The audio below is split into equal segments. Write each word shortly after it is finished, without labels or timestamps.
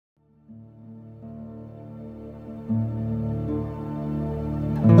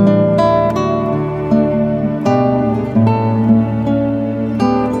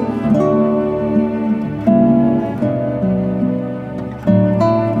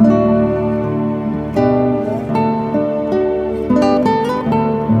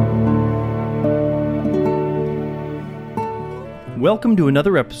Welcome to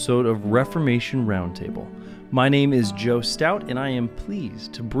another episode of Reformation Roundtable. My name is Joe Stout, and I am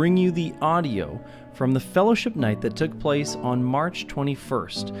pleased to bring you the audio from the fellowship night that took place on March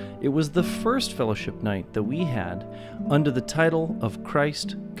 21st. It was the first fellowship night that we had under the title of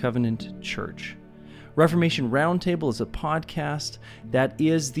Christ Covenant Church. Reformation Roundtable is a podcast that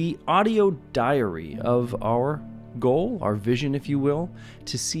is the audio diary of our goal, our vision, if you will,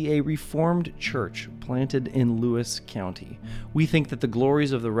 to see a Reformed church planted in Lewis County. We think that the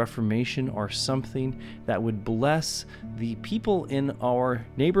glories of the Reformation are something that would bless the people in our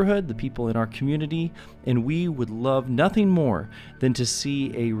neighborhood, the people in our community, and we would love nothing more than to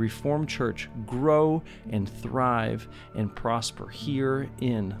see a Reformed church grow and thrive and prosper here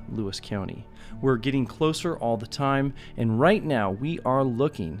in Lewis County. We're getting closer all the time, and right now we are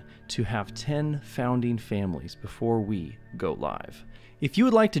looking to have 10 founding families before we go live. If you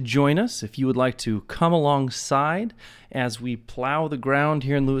would like to join us, if you would like to come alongside as we plow the ground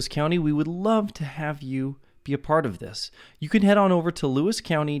here in Lewis County, we would love to have you be a part of this. You can head on over to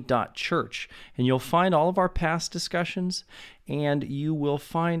lewiscounty.church and you'll find all of our past discussions, and you will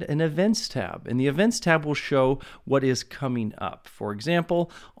find an events tab. And the events tab will show what is coming up. For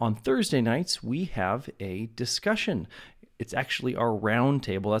example, on Thursday nights, we have a discussion. It's actually our round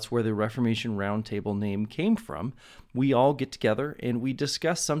table. That's where the Reformation Roundtable name came from. We all get together and we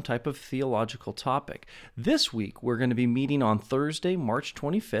discuss some type of theological topic. This week, we're going to be meeting on Thursday, March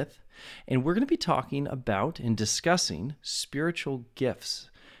 25th, and we're going to be talking about and discussing spiritual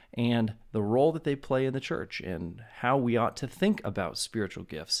gifts and the role that they play in the church and how we ought to think about spiritual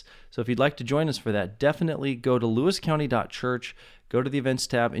gifts. So if you'd like to join us for that, definitely go to lewiscounty.church, go to the events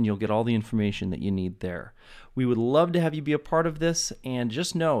tab, and you'll get all the information that you need there. We would love to have you be a part of this, and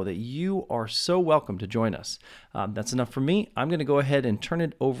just know that you are so welcome to join us. That's enough for me. I'm going to go ahead and turn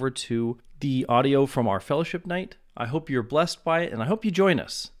it over to the audio from our fellowship night. I hope you're blessed by it, and I hope you join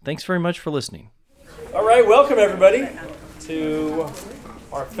us. Thanks very much for listening. All right, welcome everybody to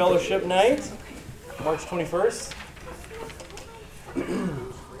our fellowship night, March 21st.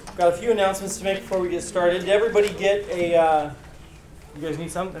 Got a few announcements to make before we get started. Did everybody get a, you guys need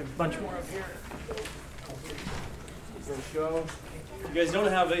some? There's a bunch more up here. There we go. You guys don't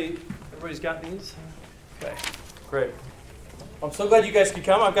have everybody's got these? Okay, great. I'm so glad you guys could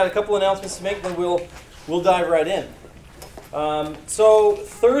come. I've got a couple announcements to make, then we'll dive right in. So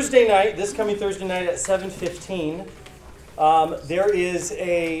Thursday night, this coming Thursday night at 7:15, there is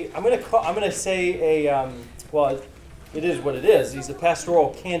I'm going to say well, it is what it is. He's a pastoral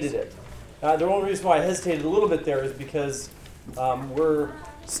candidate. The only reason why I hesitated a little bit there is because we're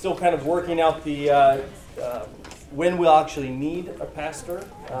still kind of working out the when we'll actually need a pastor.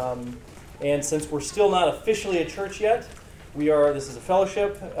 And since we're still not officially a church yet, this is a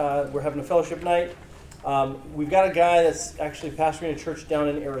fellowship. We're having a fellowship night. We've got a guy that's actually pastoring a church down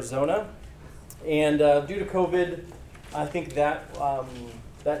in Arizona. And due to COVID, I think that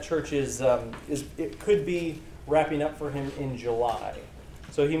church it could be wrapping up for him in July.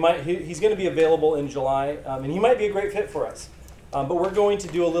 So he's going to be available in July, and he might be a great fit for us. But we're going to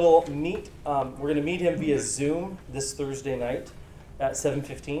do a little meet. We're going to meet him via Zoom this Thursday night at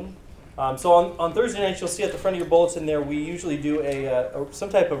 7:15. So on Thursday nights, you'll see at the front of your bulletin there, we usually do some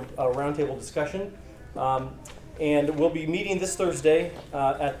type of roundtable discussion. And we'll be meeting this Thursday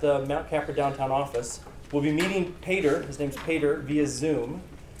at the Mount Capra downtown office. We'll be meeting Pater, his name's Pater, via Zoom.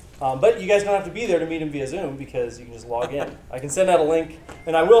 But you guys don't have to be there to meet him via Zoom because you can just log in. I can send out a link,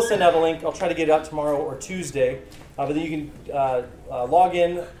 and I will send out a link. I'll try to get it out tomorrow or Tuesday. But then you can log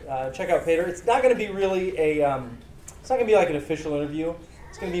in, check out Pater. It's not going to be really it's not going to be like an official interview.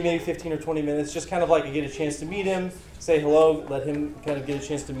 It's going to be maybe 15 or 20 minutes, just kind of like you get a chance to meet him, say hello, let him kind of get a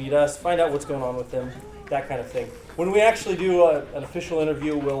chance to meet us, find out what's going on with him, that kind of thing. When we actually do an official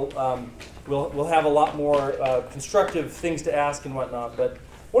interview, we'll have a lot more constructive things to ask and whatnot. But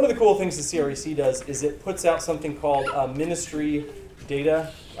one of the cool things the CREC does is it puts out something called a ministry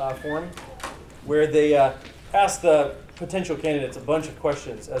data form, where they ask the potential candidates a bunch of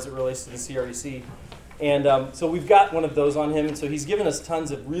questions as it relates to the CREC. And so we've got one of those on him, and so he's given us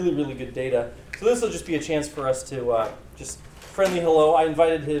tons of really, really good data. So this will just be a chance for us to just friendly hello. I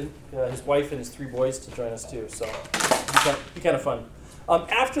invited his wife and his 3 boys to join us too, so it'll be kind of fun.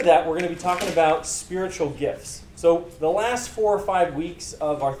 After that, we're going to be talking about spiritual gifts. So the last 4 or 5 weeks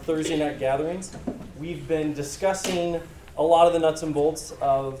of our Thursday night gatherings, we've been discussing a lot of the nuts and bolts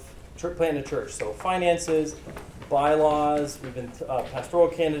of planting a church. So finances, bylaws, we've been pastoral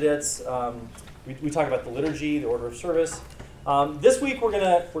candidates. We talk about the liturgy, the order of service. This week we're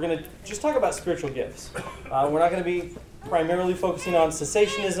gonna just talk about spiritual gifts. We're not going to be primarily focusing on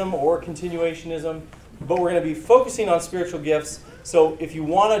cessationism or continuationism, but we're going to be focusing on spiritual gifts So if you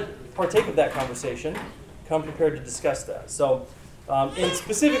want to partake of that conversation, come prepared to discuss that. So, and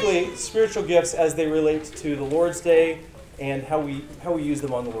specifically, spiritual gifts as they relate to the Lord's Day and how we use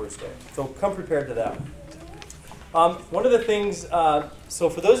them on the Lord's Day. So come prepared to that. One of the things, so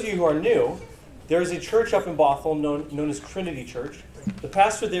for those of you who are new, there is a church up in Bothell known as Trinity Church. The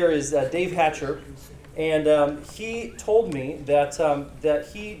pastor there is Dave Hatcher, and he told me that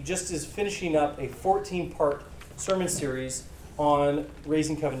he just is finishing up a 14-part sermon series on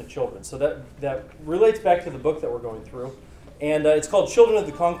raising covenant children. So that relates back to the book that we're going through. And it's called Children of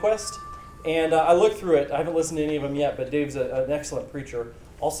the Conquest. And I looked through it. I haven't listened to any of them yet, but Dave's an excellent preacher.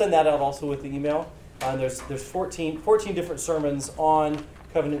 I'll send that out also with the email. And there's 14 different sermons on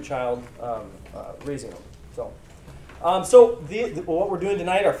covenant child raising them. So what we're doing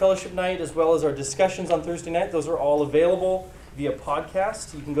tonight, our fellowship night, as well as our discussions on Thursday night, those are all available via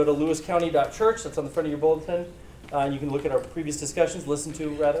podcast. You can go to lewiscounty.church. That's on the front of your bulletin. And you can look at our previous discussions, listen to,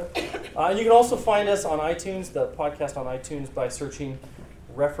 rather. And you can also find us on iTunes, the podcast on iTunes, by searching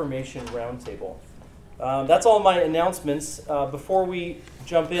Reformation Roundtable. That's all my announcements. Before we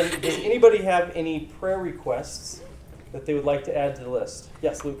jump in, does anybody have any prayer requests that they would like to add to the list?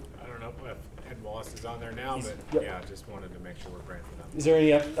 Yes, Luke. I don't know if Ed Wallace is on there now, but yep. Yeah, just wanted to make sure we're praying for them. Is there any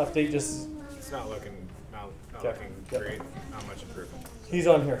update? Just it's not looking yep. great. Not much improvement. He's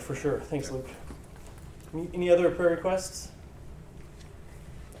on here for sure. Thanks, Luke. Any other prayer requests?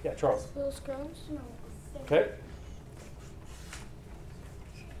 Yeah, Charles. Will's Crohn's? No. Okay.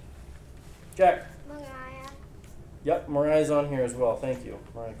 Jack. Mariah. Yep, Mariah's on here as well. Thank you,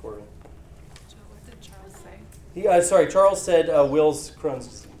 Mariah Corbin. What did Charles say? Charles said Will's Crohn's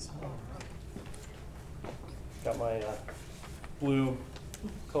disease. Got my blue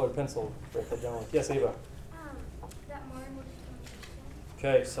colored pencil. Write that down with. Yes, Ava. That morning was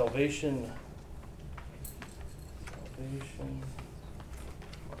Okay, salvation.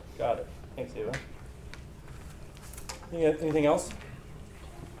 Got it. Thanks, Ava. Anything else?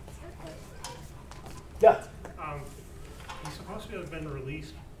 Yeah. He's supposed to have been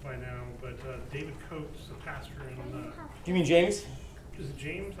released by now, but David Coates, the pastor in... Do you mean James? Is it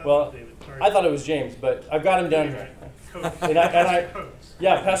James? Well, David. Sorry. I thought it was James, but I've got him down here. Coates. Coates.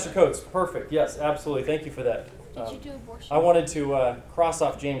 Yeah, Pastor Coates. Perfect. Yes, absolutely. Thank you for that. Did you do abortion? I wanted to cross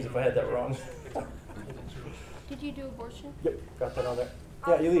off James if I had that wrong. Did you do abortion? Yep, got that on there.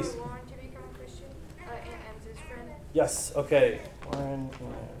 Yeah, Elise. For Lauren to become a Christian, Aunt Em's friend. Yes, okay. Lauren and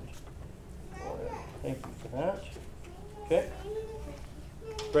Lauren. Thank you for that. Okay.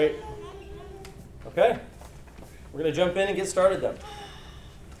 Great. Okay. We're going to jump in and get started then.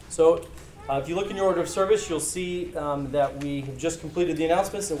 So, if you look in your order of service, you'll see that we have just completed the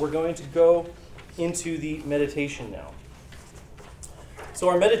announcements and we're going to go into the meditation now. So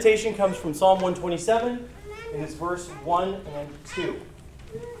our meditation comes from Psalm 127, and it's verse 1 and 2.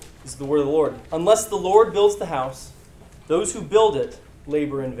 This is the word of the Lord. Unless the Lord builds the house, those who build it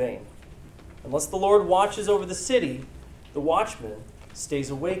labor in vain. Unless the Lord watches over the city, the watchman stays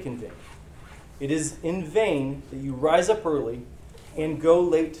awake in vain. It is in vain that you rise up early and go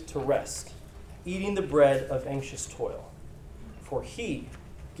late to rest, eating the bread of anxious toil. For he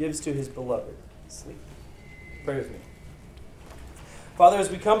gives to his beloved sleep. Pray with me. Father, as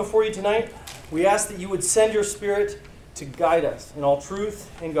we come before you tonight, we ask that you would send your Spirit to guide us in all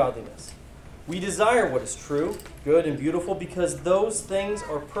truth and godliness. We desire what is true, good, and beautiful because those things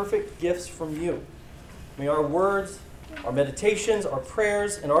are perfect gifts from you. May our words, our meditations, our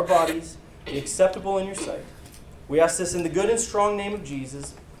prayers, and our bodies be acceptable in your sight. We ask this in the good and strong name of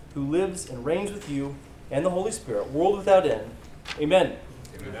Jesus, who lives and reigns with you and the Holy Spirit, world without end. Amen.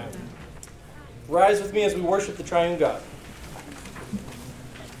 Amen. Rise with me as we worship the triune God.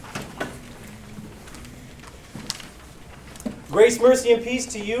 Grace, mercy, and peace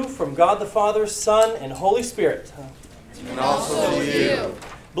to you from God the Father, Son, and Holy Spirit. And also to you.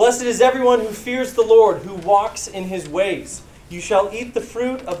 Blessed is everyone who fears the Lord, who walks in his ways. You shall eat the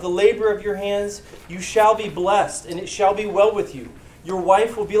fruit of the labor of your hands. You shall be blessed, and it shall be well with you. Your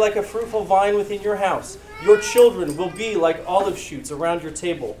wife will be like a fruitful vine within your house. Your children will be like olive shoots around your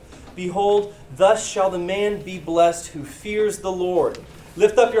table. Behold, thus shall the man be blessed who fears the Lord.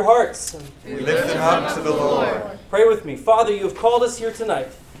 Lift up your hearts. We lift them up to the Lord. Pray with me. Father, you have called us here tonight.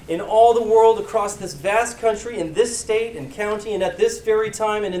 In all the world, across this vast country, in this state and county, and at this very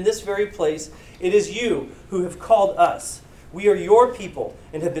time and in this very place, it is you who have called us. We are your people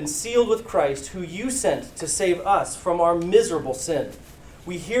and have been sealed with Christ, who you sent to save us from our miserable sin.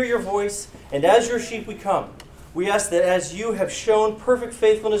 We hear your voice, and as your sheep we come. We ask that as you have shown perfect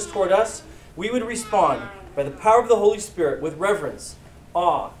faithfulness toward us, we would respond by the power of the Holy Spirit with reverence,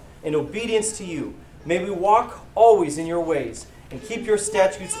 awe, and obedience to you. May we walk always in your ways, and keep your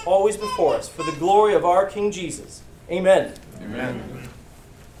statutes always before us, for the glory of our King Jesus. Amen. Amen.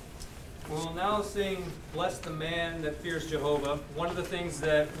 We'll now sing Bless the Man That Fears Jehovah. One of the things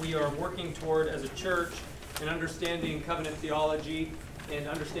that we are working toward as a church in understanding covenant theology and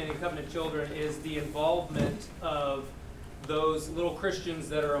understanding covenant children is the involvement of those little Christians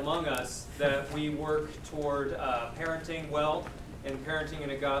that are among us, that we work toward parenting well and parenting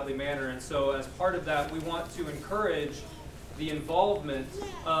in a godly manner. And so as part of that, we want to encourage the involvement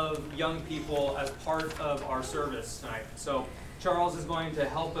of young people as part of our service tonight. So Charles is going to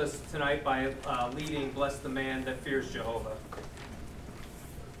help us tonight by leading Bless the Man That Fears Jehovah.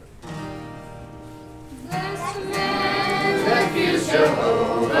 Bless the man that fears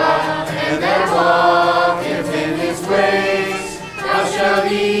Jehovah, and that walketh in his ways. Thou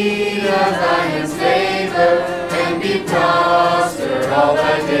shalt eat of thine favor, and be prospered all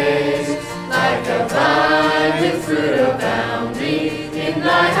thy days. Like a vine with fruit abounding, in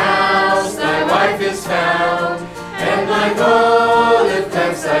thy house thy wife is found. And like olive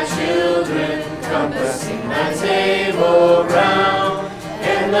plants thy children, compassing thy table round.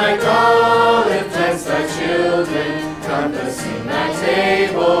 And like olive plants thy children, compassing thy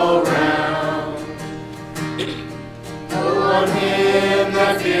table round. Oh, on him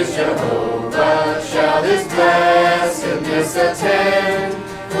that fears Jehovah shall this blessedness attend.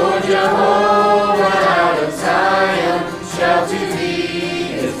 For Jehovah out of Zion shall to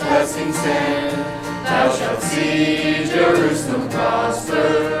thee his blessing send. Thou shalt see Jerusalem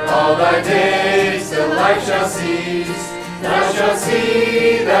prosper all thy days till life shall cease. Thou shalt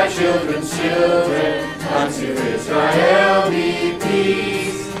see thy children's children, unto Israel be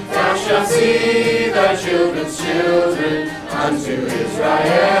peace. Thou shalt see thy children's children, unto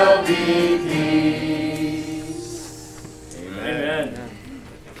Israel be peace. Amen.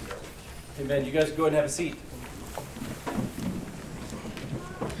 Amen. You guys go ahead and have a seat.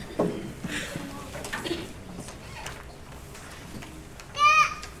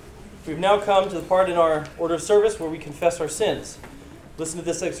 We've now come to the part in our order of service where we confess our sins. Listen to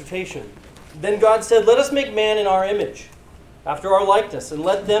this exhortation. Then God said, "Let us make man in our image, after our likeness, and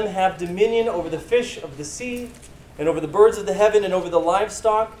let them have dominion over the fish of the sea, and over the birds of the heaven, and over the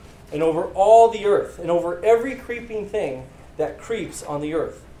livestock, and over all the earth, and over every creeping thing that creeps on the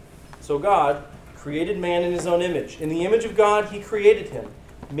earth." So God created man in his own image. In the image of God he created him.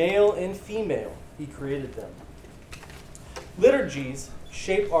 Male and female he created them. Liturgies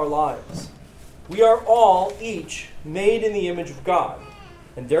shape our lives. We are all each made in the image of God,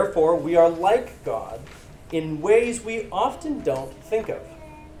 and therefore we are like God in ways we often don't think of.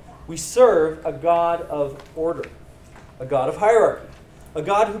 We serve a God of order, a God of hierarchy, a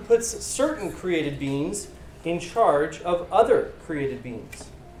God who puts certain created beings in charge of other created beings.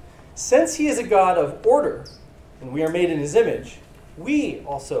 Since he is a God of order, and we are made in his image, we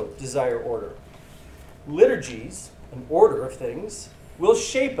also desire order. Liturgies, an order of things, will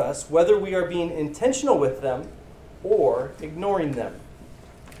shape us whether we are being intentional with them or ignoring them.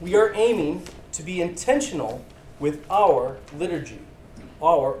 We are aiming to be intentional with our liturgy,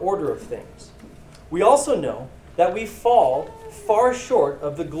 our order of things. We also know that we fall far short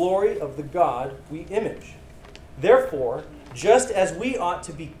of the glory of the God we image. Therefore, just as we ought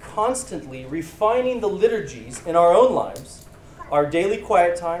to be constantly refining the liturgies in our own lives, our daily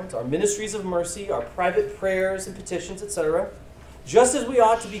quiet times, our ministries of mercy, our private prayers and petitions, etc., just as we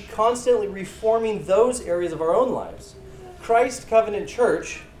ought to be constantly reforming those areas of our own lives, Christ Covenant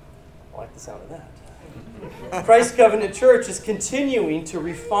Church, I like the sound of that, Christ Covenant Church is continuing to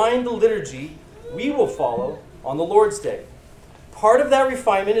refine the liturgy we will follow on the Lord's Day. Part of that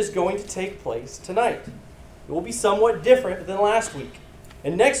refinement is going to take place tonight. It will be somewhat different than last week,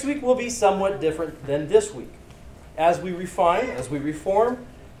 and next week will be somewhat different than this week. As we refine, as we reform,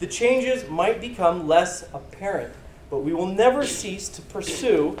 the changes might become less apparent, but we will never cease to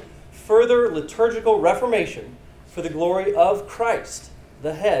pursue further liturgical reformation for the glory of Christ,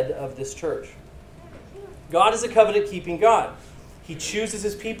 the head of this church. God is a covenant-keeping God. He chooses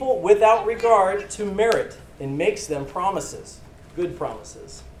his people without regard to merit and makes them promises, good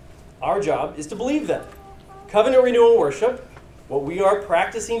promises. Our job is to believe them. Covenant renewal worship, what we are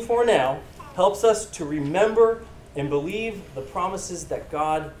practicing for now, helps us to remember and believe the promises that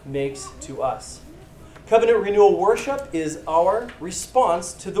God makes to us. Covenant renewal worship is our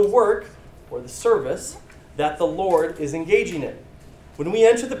response to the work or the service that the Lord is engaging in. When we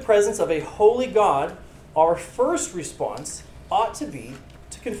enter the presence of a holy God, our first response ought to be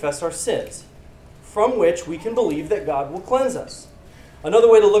to confess our sins, from which we can believe that God will cleanse us. Another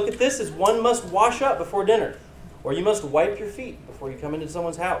way to look at this is one must wash up before dinner, or you must wipe your feet before you come into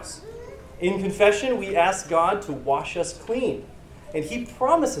someone's house. In confession, we ask God to wash us clean, and he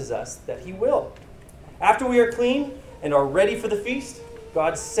promises us that he will. After we are clean and are ready for the feast,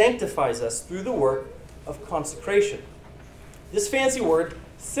 God sanctifies us through the work of consecration. This fancy word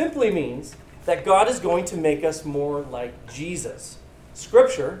simply means that God is going to make us more like Jesus.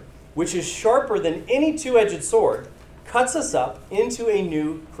 Scripture, which is sharper than any two-edged sword, cuts us up into a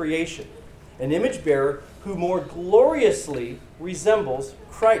new creation, an image bearer who more gloriously resembles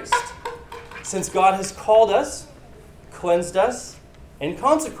Christ. Since God has called us, cleansed us, and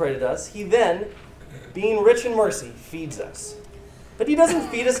consecrated us, he then, being rich in mercy, feeds us. But he doesn't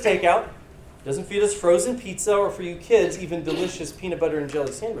feed us takeout, doesn't feed us frozen pizza, or for you kids, even delicious peanut butter and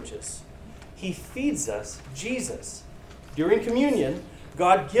jelly sandwiches. He feeds us Jesus. During communion,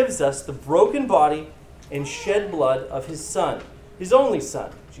 God gives us the broken body and shed blood of his Son, his only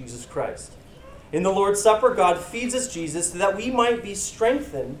Son, Jesus Christ. In the Lord's Supper, God feeds us Jesus so that we might be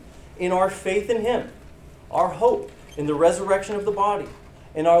strengthened in our faith in him, our hope in the resurrection of the body,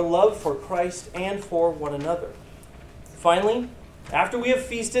 and our love for Christ and for one another. Finally, after we have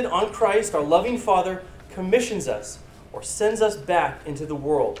feasted on Christ, our loving Father commissions us or sends us back into the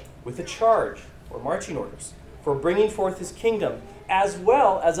world with a charge or marching orders for bringing forth his kingdom, as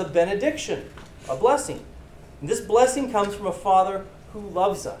well as a benediction, a blessing. And this blessing comes from a Father who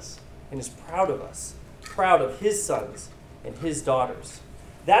loves us and is proud of us, proud of his sons and his daughters.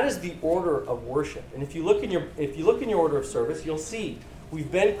 That is the order of worship. And if you look in your order of service, you'll see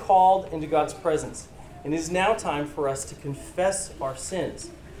we've been called into God's presence. And it is now time for us to confess our sins.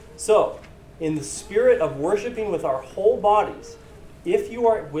 So, in the spirit of worshiping with our whole bodies, if you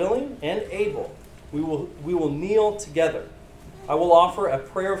are willing and able, we will kneel together. I will offer a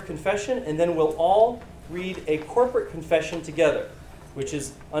prayer of confession, and then we'll all read a corporate confession together, which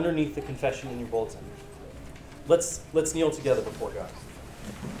is underneath the confession in your bulletin. Let's kneel together before God.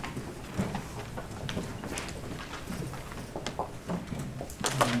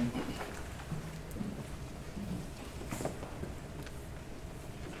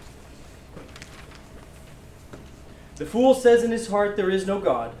 The fool says in his heart, there is no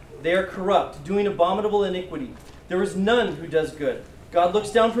God. They are corrupt, doing abominable iniquity. There is none who does good. God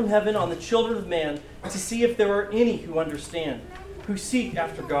looks down from heaven on the children of man to see if there are any who understand, who seek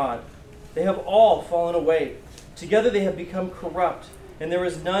after God. They have all fallen away. Together they have become corrupt, and there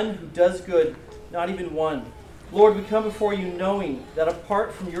is none who does good, not even one. Lord, we come before you knowing that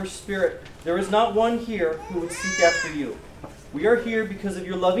apart from your Spirit, there is not one here who would seek after you. We are here because of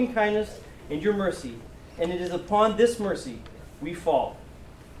your loving kindness and your mercy, and it is upon this mercy we fall.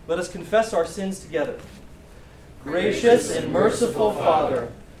 Let us confess our sins together. Gracious and merciful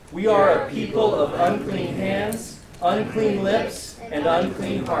Father, we are a people of unclean hands, unclean lips, and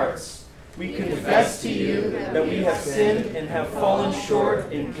unclean hearts. We confess to you that we have sinned and have fallen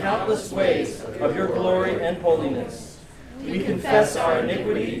short in countless ways of your glory and holiness. We confess our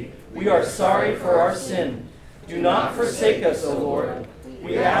iniquity. We are sorry for our sin. Do not forsake us, O Lord.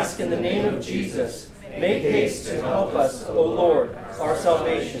 We ask in the name of Jesus, make haste to help us, O Lord, our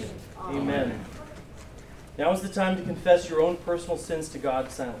salvation. Amen. Now is the time to confess your own personal sins to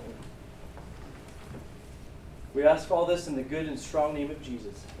God silently. We ask all this in the good and strong name of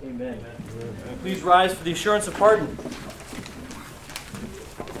Jesus. Amen. Amen. Please rise for the assurance of pardon.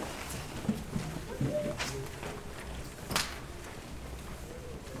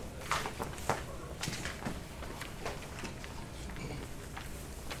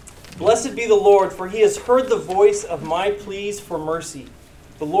 Blessed be the Lord, for he has heard the voice of my pleas for mercy.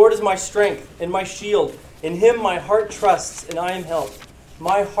 The Lord is my strength and my shield. In him my heart trusts, and I am helped.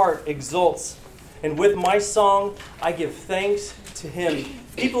 My heart exults, and with my song I give thanks to him.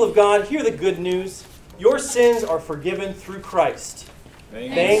 People of God, hear the good news. Your sins are forgiven through Christ.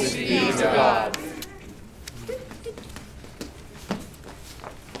 Thanks be to God.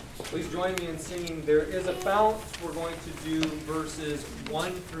 Please join me in singing There Is a Fount. We're going to do verses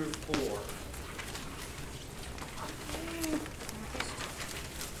 1 through 4.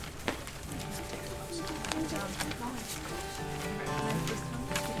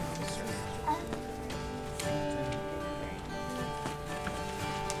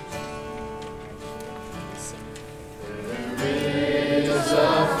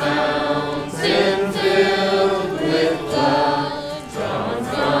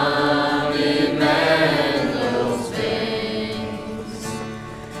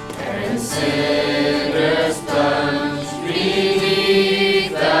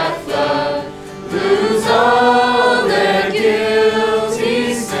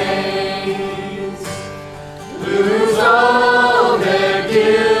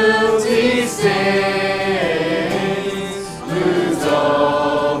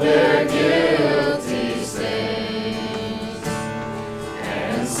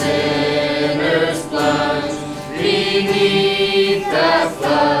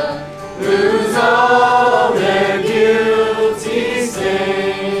 flood, lose all their guilty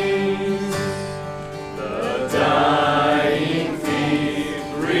stains. The dying thief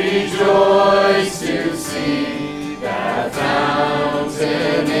rejoiced to see that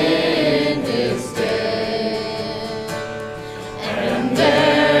fountain in his day. And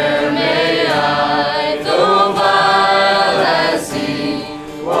there may I, though vile as he,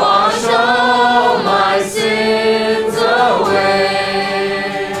 wash all my sins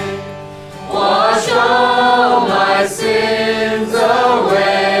away. Wash all my sins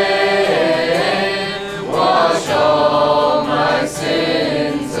away. Wash all my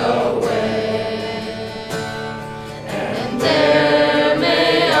sins away. And there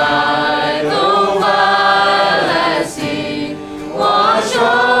may I, though vile as he, wash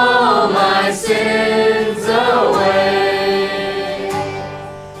all my sins away.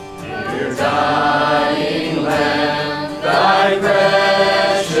 Dear dying Lamb, thy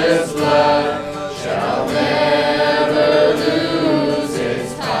precious blood shall never lose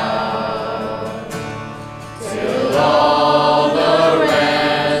its power, till all the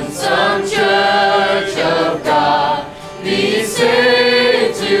ransomed church of God be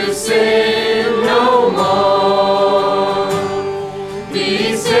saved to sin no more.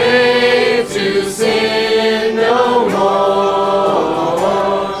 Be saved to sin no more.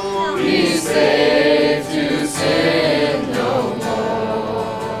 Be saved to sin no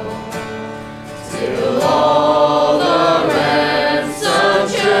more. Till all the ransomed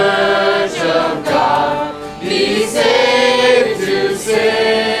church of God be saved to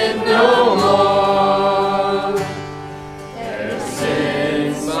sin no more. Ever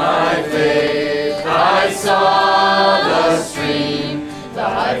since by faith I saw the stream,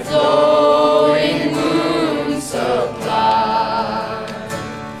 thy flowing wounds supply.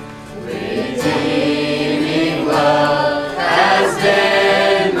 Redeeming love has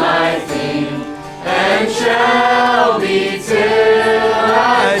been my theme, and shall be till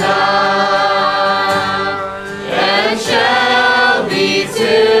I die. And shall be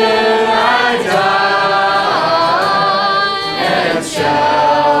till I die. And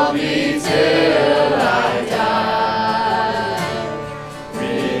shall be till I die.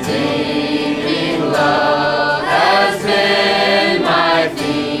 Redeeming love has been my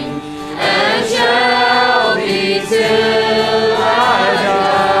theme, and shall be till I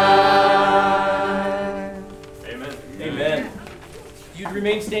die. Amen. Amen. You'd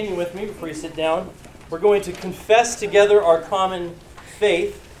remain standing with me before you sit down. We're going to confess together our common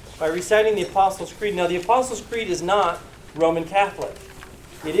faith by reciting the Apostles' Creed. Now, the Apostles' Creed is not Roman Catholic.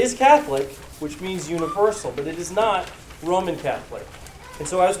 It is Catholic, which means universal, but it is not Roman Catholic. And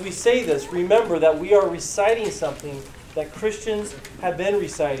so as we say this, remember that we are reciting something that Christians have been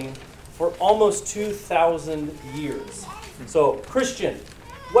reciting for almost 2,000 years. So, Christian,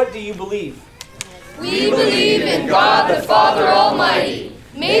 what do you believe? We believe in God the Father Almighty,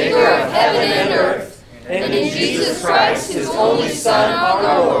 maker of heaven and earth, and in Jesus Christ, his only Son,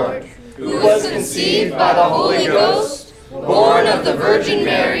 our Lord, who was conceived by the Holy Ghost, born of the Virgin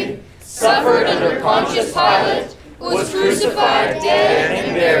Mary, suffered under Pontius Pilate, was crucified, dead,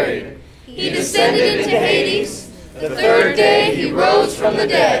 and buried. He descended into Hades. The third day he rose from the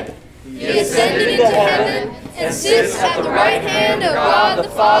dead. He ascended into heaven and sits at the right hand of God the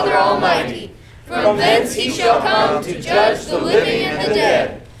Father Almighty. From thence he shall come to judge the living and the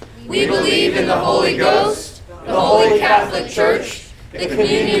dead. We believe in the Holy Ghost, the Holy Catholic Church, the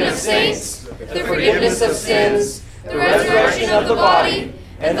communion of saints, the forgiveness of sins, the resurrection of the body,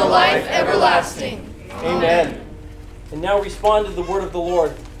 and the life everlasting. Amen. And now respond to the word of the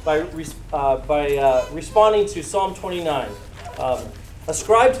Lord by responding to Psalm 29.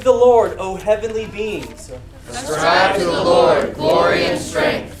 Ascribe to the Lord, O heavenly beings. Ascribe to the Lord glory and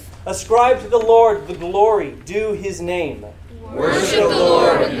strength. Ascribe to the Lord the glory due his name. Worship the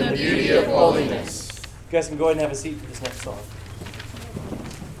Lord in the beauty of holiness. You guys can go ahead and have a seat for this next song.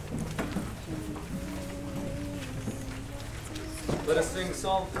 Let us sing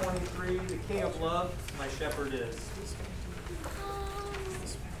Psalm 23, the King of Love, my shepherd is.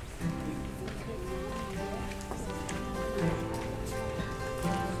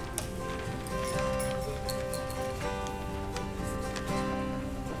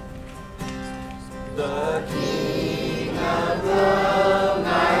 The King of Love,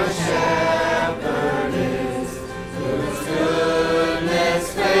 my shepherd is, whose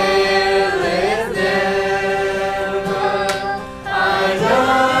goodness faileth never. I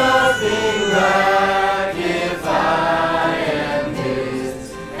nothing lack if I am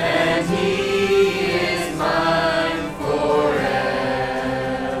his, and he is mine forever.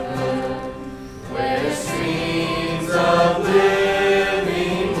 Where streams of living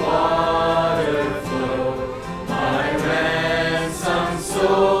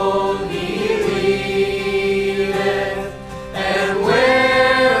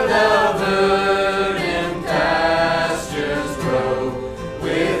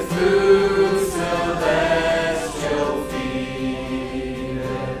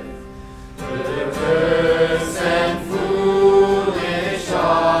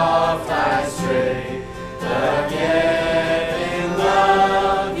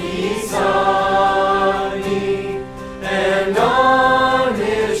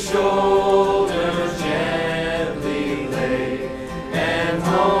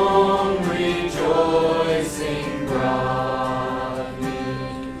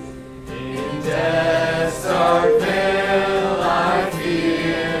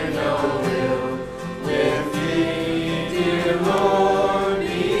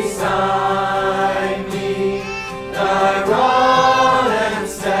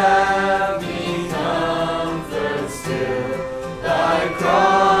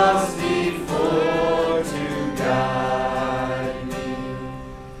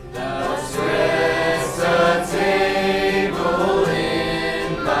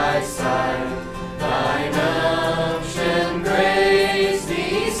thy side, thine unction grace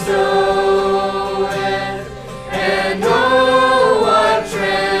bestoweth, and oh, what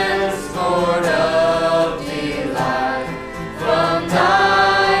transport of delight from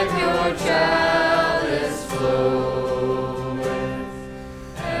thy pure chalice floweth.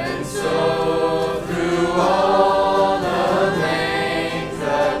 And so through all the length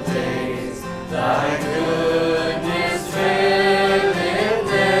of days, thy goodness faileth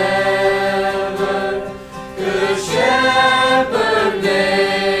never. Good Shepherd,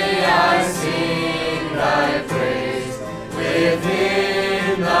 may I sing thy praise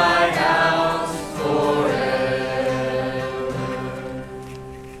within thy house forever.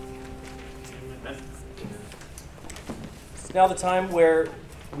 It's now the time where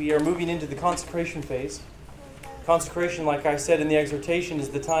we are moving into the consecration phase. Consecration, like I said in the exhortation, is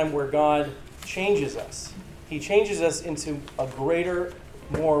the time where God changes us. He changes us into a greater,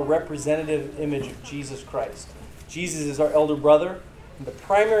 more representative image of Jesus Christ. Jesus is our elder brother, and the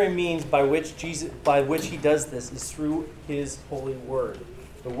primary means by which he does this is through his holy word.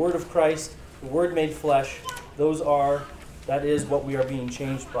 The word of Christ, the word made flesh, that is what we are being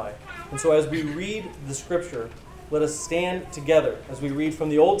changed by. And so as we read the scripture, let us stand together as we read from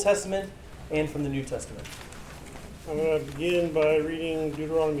the Old Testament and from the New Testament. I'm going to begin by reading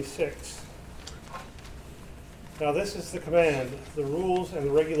Deuteronomy 6. Now this is the command, the rules and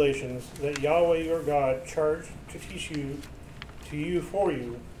the regulations that Yahweh your God charged to teach you, for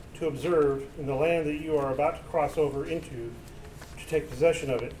you, to observe in the land that you are about to cross over into, to take possession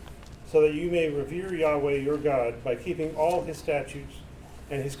of it, so that you may revere Yahweh your God by keeping all his statutes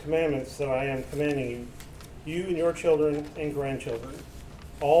and his commandments that I am commanding you and your children and grandchildren,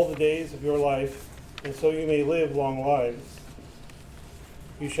 all the days of your life, and so you may live long lives.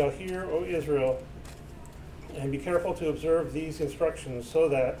 You shall hear, O Israel, and be careful to observe these instructions, so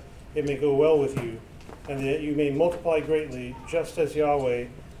that it may go well with you, and that you may multiply greatly, just as Yahweh,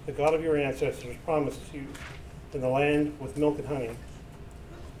 the God of your ancestors, promised you, in the land with milk and honey.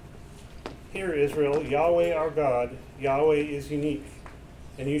 Hear, Israel, Yahweh our God, Yahweh is unique,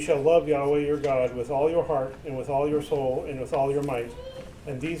 and you shall love Yahweh your God with all your heart, and with all your soul, and with all your might.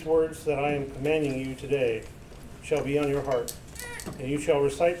 And these words that I am commanding you today shall be on your heart. And you shall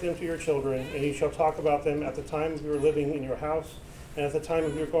recite them to your children, and you shall talk about them at the time of your living in your house, and at the time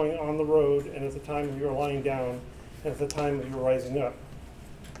of your going on the road, and at the time of your lying down, and at the time of your rising up.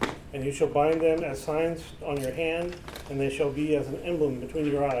 And you shall bind them as signs on your hand, and they shall be as an emblem between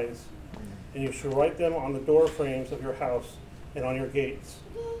your eyes. And you shall write them on the door frames of your house and on your gates.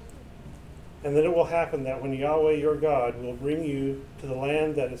 And then it will happen that when Yahweh your God will bring you to the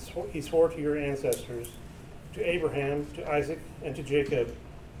land that he swore to your ancestors, to Abraham, to Isaac, and to Jacob,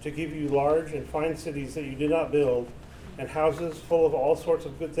 to give you large and fine cities that you did not build, and houses full of all sorts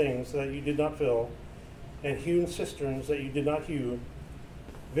of good things that you did not fill, and hewn cisterns that you did not hew,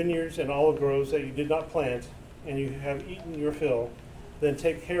 vineyards and olive groves that you did not plant, and you have eaten your fill, then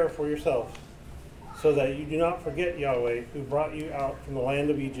take care for yourself, so that you do not forget Yahweh, who brought you out from the land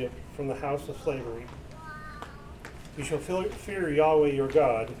of Egypt, from the house of slavery. You shall fear Yahweh your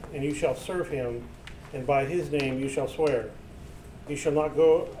God, and you shall serve him, and by his name you shall swear. You shall not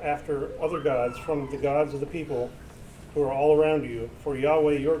go after other gods from the gods of the people who are all around you, for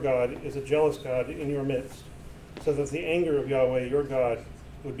Yahweh your God is a jealous God in your midst, so that the anger of Yahweh your God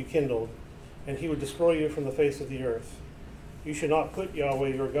would be kindled, and he would destroy you from the face of the earth. You should not put Yahweh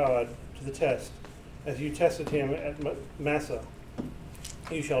your God to the test, as you tested him at Massah.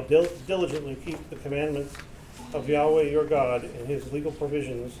 You shall diligently keep the commandments of Yahweh your God and his legal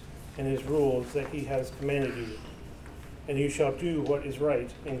provisions and his rules that he has commanded you. And you shall do what is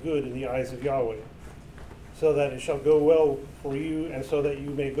right and good in the eyes of Yahweh, so that it shall go well for you, and so that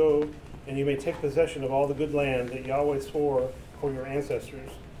you may go and you may take possession of all the good land that Yahweh swore for your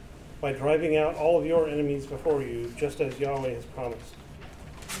ancestors, by driving out all of your enemies before you, just as Yahweh has promised.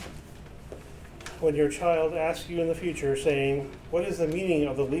 When your child asks you in the future, saying, "What is the meaning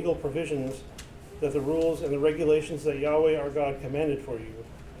of the legal provisions that the rules and the regulations that Yahweh our God commanded for you?"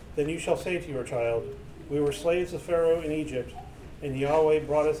 then you shall say to your child, "We were slaves of Pharaoh in Egypt, and Yahweh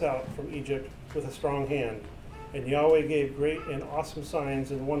brought us out from Egypt with a strong hand. And Yahweh gave great and awesome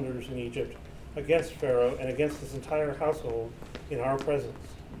signs and wonders in Egypt against Pharaoh and against his entire household in our presence.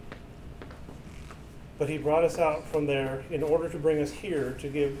 But he brought us out from there in order to bring us here to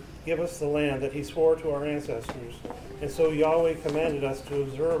give us the land that he swore to our ancestors. And so Yahweh commanded us to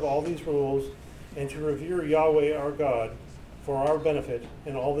observe all these rules and to revere Yahweh our God for our benefit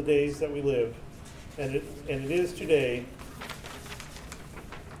in all the days that we live. And it is today,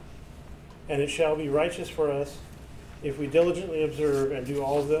 and it shall be righteous for us if we diligently observe and do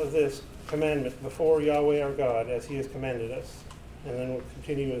all of this commandment before Yahweh our God as he has commanded us. And then we'll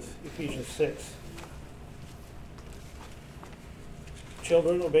continue with Ephesians 6.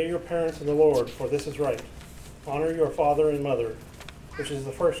 Children, obey your parents in the Lord, for this is right. Honor your father and mother, which is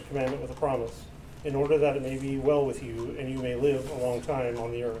the first commandment with a promise, in order that it may be well with you and you may live a long time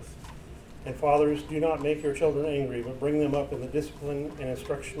on the earth. And fathers, do not make your children angry, but bring them up in the discipline and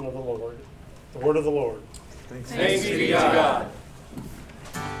instruction of the Lord. The word of the Lord. Thanks be to God.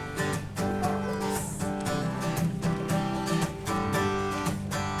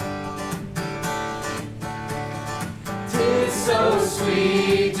 Tis so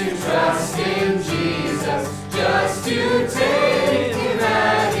sweet to trust in Jesus, just to take him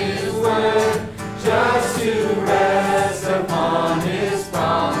at his word, just to rest upon his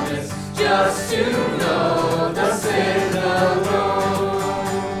promise, just to know thus said the Lord.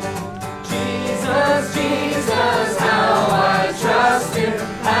 Jesus, Jesus, how I trust him,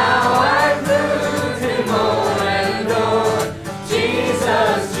 how I prove him more and more.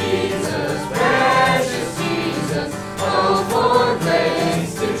 Jesus, Jesus, precious Jesus, oh, for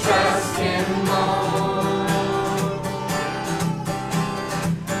grace to trust him more.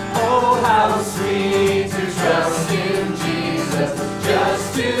 Oh, how sweet to trust in Jesus,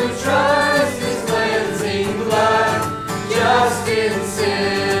 just to trust his cleansing blood, just in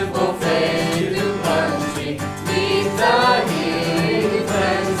simple faith and plunging neath the healing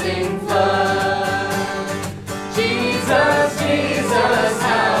cleansing flood. Jesus, Jesus,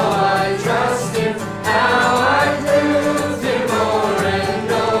 how I trust him, how I prove him more and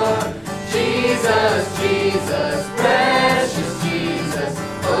more. Jesus, Jesus, precious Jesus,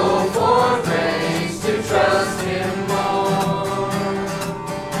 oh, for grace to trust him more.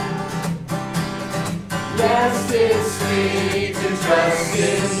 Yes, it's sweet to trust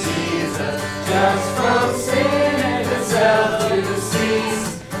in Jesus, just from sin and self to cease,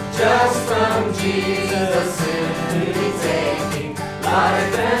 just from Jesus simply taking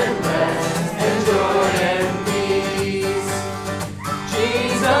life and rest and joy and peace.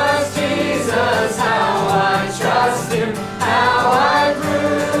 Jesus, Jesus, how I trust him, how I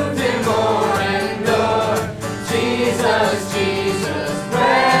prove him more and more. Jesus, Jesus,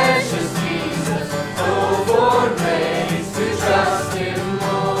 precious Jesus, oh, for grace to trust him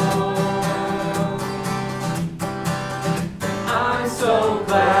more. I'm so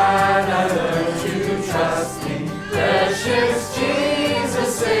glad I learned to trust him, precious Jesus,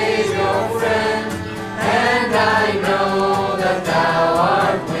 Savior, friend. And I know that thou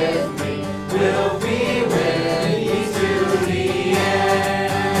art with me, will be with me to the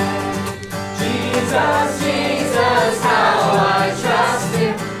end. Jesus, Jesus, how I trust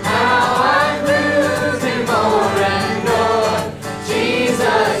him, how I prove him more and more.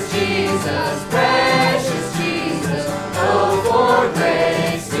 Jesus, Jesus, precious Jesus, oh, for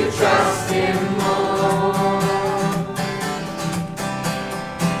grace to trust him more.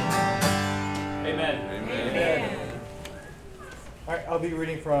 Amen. Amen. All right, I'll be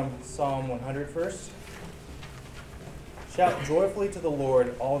reading from Psalm 100 first. Shout joyfully to the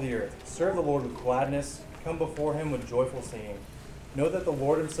Lord, all the earth. Serve the Lord with gladness. Come before him with joyful singing. Know that the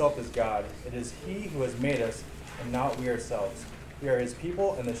Lord himself is God. It is he who has made us, and not we ourselves. We are his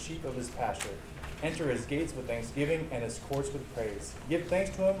people and the sheep of his pasture. Enter his gates with thanksgiving and his courts with praise. Give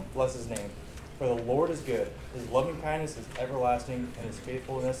thanks to him, bless his name. For the Lord is good. His loving kindness is everlasting, and his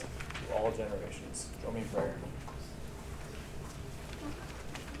faithfulness to all generations. Join me in prayer.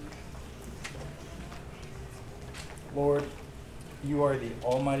 Lord, you are the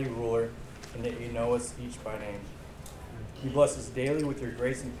almighty ruler, and yet you know us each by name. You bless us daily with your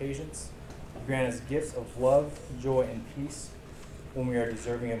grace and patience. You grant us gifts of love, joy, and peace when we are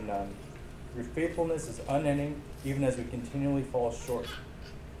deserving of none. Your faithfulness is unending, even as we continually fall short.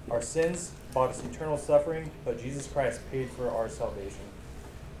 Our sins brought us eternal suffering, but Jesus Christ paid for our salvation.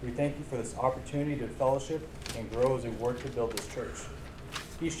 We thank you for this opportunity to fellowship and grow as we work to build this church.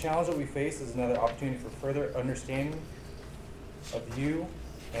 Each challenge that we face is another opportunity for further understanding of you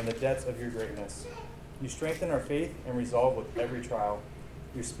and the depths of your greatness. You strengthen our faith and resolve with every trial.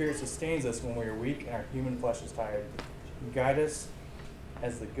 Your Spirit sustains us when we are weak and our human flesh is tired. You guide us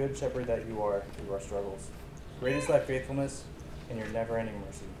as the good shepherd that you are through our struggles. Great is thy faithfulness and your never-ending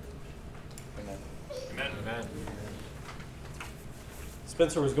mercy. Amen. Amen. Amen.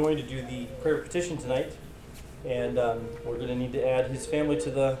 Spencer was going to do the prayer petition tonight, and we're going to need to add his family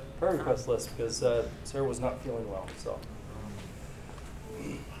to the prayer request list because Sarah was not feeling well. So,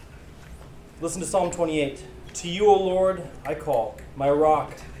 listen to Psalm 28. To you, O Lord, I call, my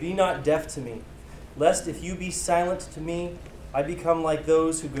rock, be not deaf to me, lest if you be silent to me, I become like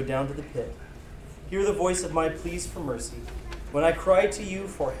those who go down to the pit. Hear the voice of my pleas for mercy. When I cry to you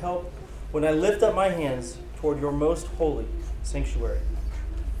for help, when I lift up my hands toward your most holy sanctuary.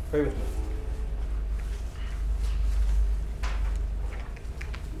 Pray with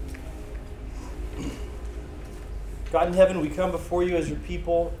me. God in heaven, we come before you as your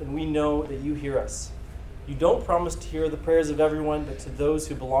people, and we know that you hear us. You don't promise to hear the prayers of everyone, but to those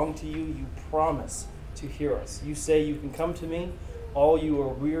who belong to you, you promise to hear us. You say you can come to me, all you are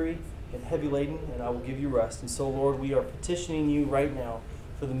weary and heavy laden, and I will give you rest. And so, Lord, we are petitioning you right now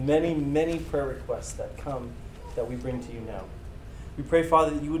for the many, many prayer requests that come that we bring to you now. We pray,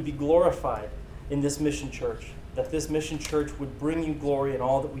 Father, that you would be glorified in this mission church, that this mission church would bring you glory in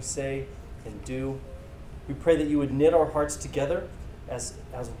all that we say and do. We pray that you would knit our hearts together as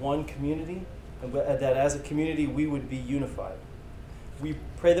one community, and that as a community we would be unified. We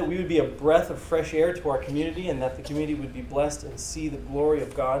pray that we would be a breath of fresh air to our community, and that the community would be blessed and see the glory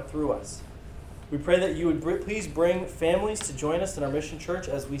of God through us. We pray that you would please bring families to join us in our mission church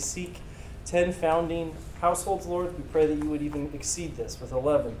as we seek 10 founding households, Lord. We pray that you would even exceed this with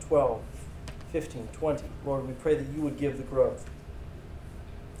 11, 12, 15, 20. Lord, we pray that you would give the growth.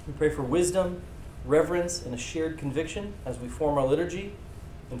 We pray for wisdom, reverence, and a shared conviction as we form our liturgy,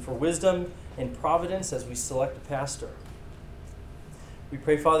 and for wisdom and providence as we select a pastor. We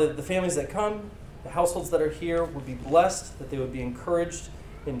pray, Father, that the families that come, the households that are here, would be blessed, that they would be encouraged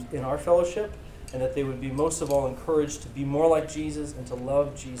in our fellowship, and that they would be most of all encouraged to be more like Jesus and to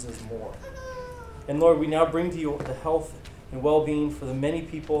love Jesus more. And Lord, we now bring to you the health and well-being for the many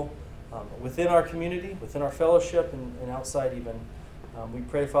people within our community, within our fellowship, and outside even. We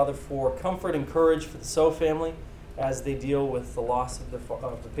pray, Father, for comfort and courage for the So family as they deal with the loss of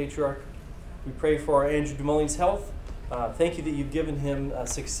the patriarch. We pray for our Andrew DeMulling's health. Thank you that you've given him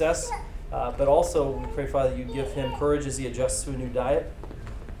success, but also we pray, Father, that you give him courage as he adjusts to a new diet.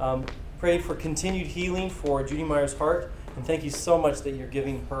 Pray for continued healing for Judy Meyer's heart, and thank you so much that you're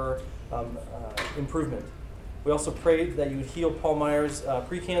giving her improvement. We also pray that you would heal Paul Meyer's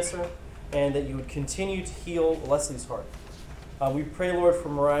precancer, and that you would continue to heal Leslie's heart. We pray, Lord, for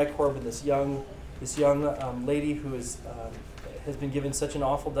Mariah Corbin, this young lady who has been given such an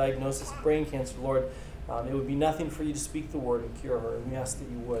awful diagnosis of brain cancer. Lord, it would be nothing for you to speak the word and cure her, and we ask that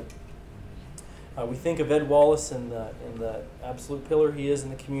you would. We think of Ed Wallace and the absolute pillar he is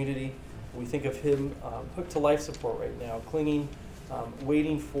in the community. We think of him hooked to life support right now, clinging,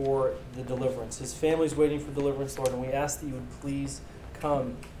 waiting for the deliverance. His family's waiting for deliverance, Lord, and we ask that you would please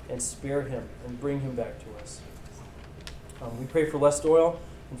come and spare him and bring him back to us. We pray for Les Doyle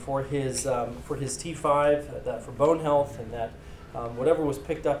and for his T5, that for bone health, and that whatever was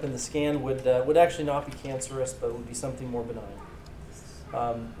picked up in the scan would actually not be cancerous, but would be something more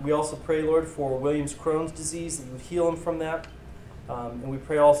benign. We also pray, Lord, for William's Crohn's disease, that you would heal him from that. And we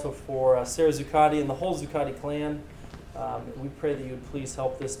pray also for Sarah Zuccotti and the whole Zuccotti clan. We pray that you would please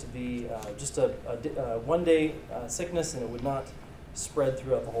help this to be just a one-day sickness, and it would not spread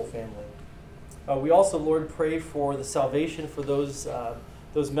throughout the whole family. We also, Lord, pray for the salvation for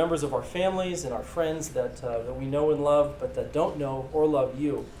those members of our families and our friends that we know and love, but that don't know or love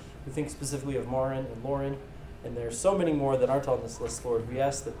you. We think specifically of Marin and Lauren, and there's so many more that aren't on this list, Lord. We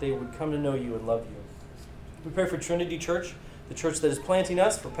ask that they would come to know you and love you. We pray for Trinity Church, the church that is planting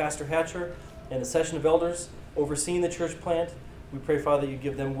us, for Pastor Hatcher and the session of elders overseeing the church plant. We pray, Father, you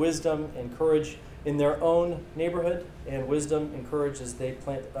give them wisdom and courage in their own neighborhood, and wisdom and courage as they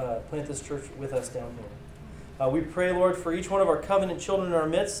plant this church with us down here. We pray, Lord, for each one of our covenant children in our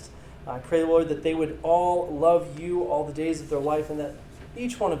midst. I pray, Lord, that they would all love you all the days of their life, and that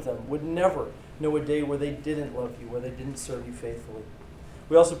each one of them would never know a day where they didn't love you, where they didn't serve you faithfully.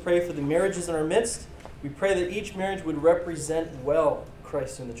 We also pray for the marriages in our midst. We pray that each marriage would represent well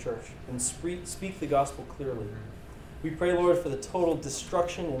Christ in the church and speak the gospel clearly. We pray, Lord, for the total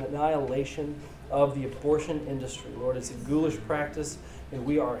destruction and annihilation of the abortion industry. Lord, it's a ghoulish practice, and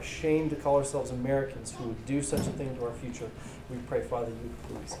we are ashamed to call ourselves Americans who would do such a thing to our future. We pray, Father, you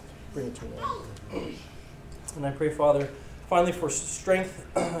please bring it to an end. And I pray, Father, finally for strength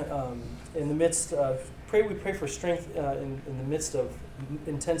in the midst of, we pray for strength in the midst of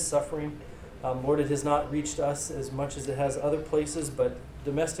intense suffering. Lord, it has not reached us as much as it has other places, but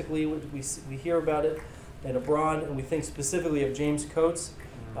domestically we hear about it, and abroad, and we think specifically of James Coates.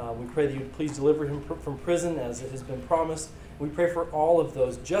 We pray that you would please deliver him from prison as it has been promised. We pray for all of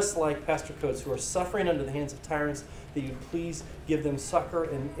those, just like Pastor Coates, who are suffering under the hands of tyrants, that you please give them succor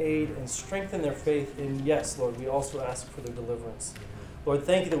and aid and strengthen their faith. And yes, Lord, we also ask for their deliverance. Lord,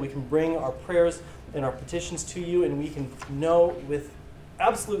 thank you that we can bring our prayers and our petitions to you, and we can know with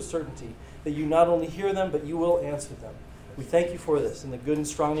absolute certainty that you not only hear them, but you will answer them. We thank you for this in the good and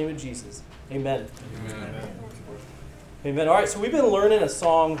strong name of Jesus. Amen. Amen. All right, so we've been learning a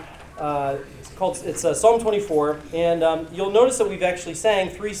song. It's Psalm 24, and you'll notice that we've actually sang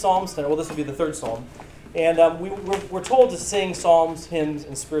 3 psalms tonight. Well, this will be the 3rd psalm, and we're told to sing psalms, hymns,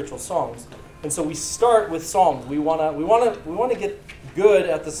 and spiritual songs. And so we start with psalms. We want to get good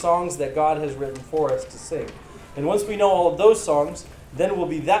at the songs that God has written for us to sing. And once we know all of those songs, then we'll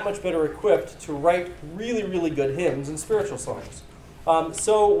be that much better equipped to write really, really good hymns and spiritual songs.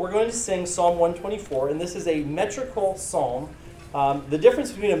 So we're going to sing Psalm 124, and this is a metrical psalm. The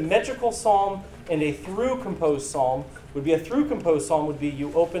difference between a metrical psalm and a through-composed psalm would be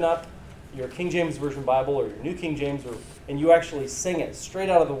you open up your King James Version Bible or your New King James, and you actually sing it straight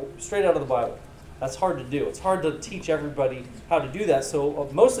out of the Bible. That's hard to do. It's hard to teach everybody how to do that. So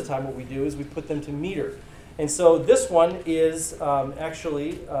most of the time, what we do is we put them to meter. And so this one is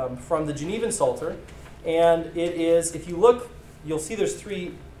actually from the Genevan Psalter, and it is. If you look, you'll see there's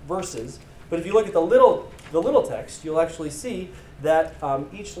 3 verses. But if you look at the little text, you'll actually see that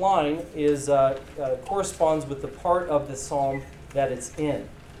each line corresponds with the part of the psalm that it's in.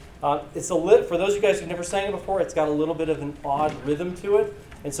 For those of you guys who've never sang it before, it's got a little bit of an odd rhythm to it,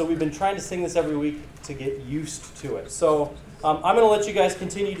 and so we've been trying to sing this every week to get used to it. So I'm going to let you guys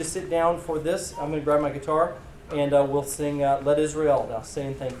continue to sit down for this. I'm going to grab my guitar, and we'll sing "Let Israel Now Say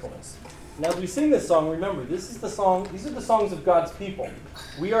in Thankfulness." And as we sing this song, remember, these are the songs of God's people.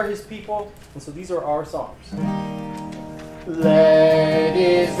 We are His people, and so these are our songs. Let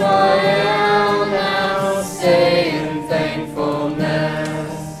Israel now say in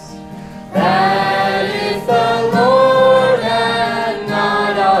thankfulness that if the Lord had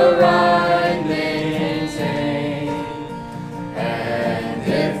not our right maintained, and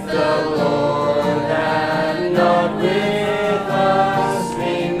if the Lord had not with us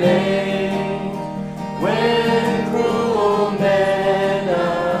remained, when cruel men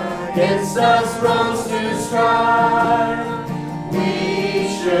against us rose to strive, we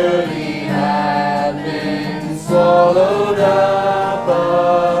surely have been swallowed up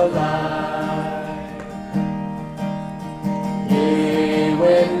alive. Yea,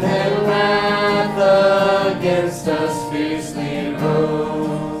 when their wrath against us fiercely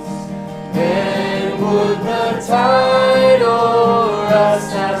rose, then would the tide o'er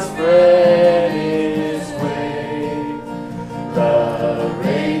us have spread its wave. The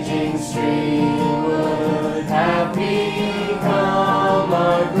raging stream would have become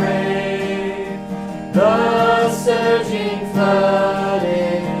our grave. The surging flood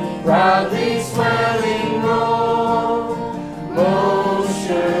in proudly swelling roll most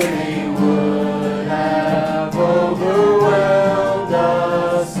surely would have overwhelmed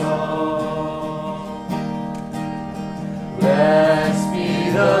us all. Blessed be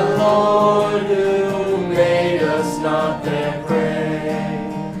the Lord who made us not their prey,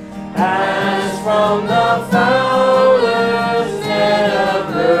 as from the fowler's net a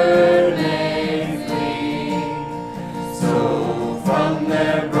bird may flee, so from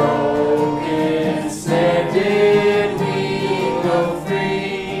their broken snare did we go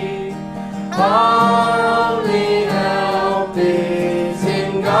free. Our only help is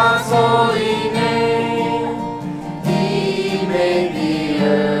in God's holy name. He made the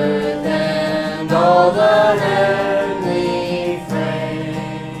earth and all the heavenly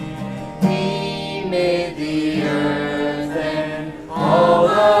frame. He made the earth and all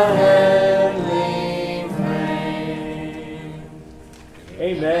the heavenly frame.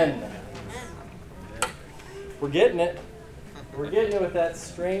 Amen. We're getting it. We're getting it with that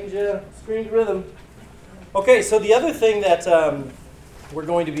strange rhythm. Okay, so the other thing that we're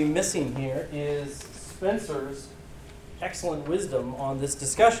going to be missing here is Spencer's excellent wisdom on this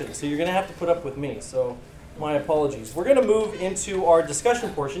discussion. So you're going to have to put up with me. So my apologies. We're going to move into our discussion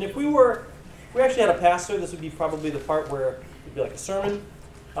portion. If we actually had a pastor, this would be probably the part where it'd be like a sermon.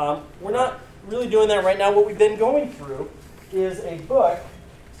 We're not really doing that right now. What we've been going through is a book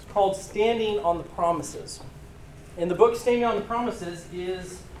called Standing on the Promises. And the book Standing on the Promises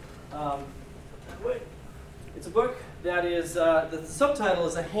is it's a book that is the subtitle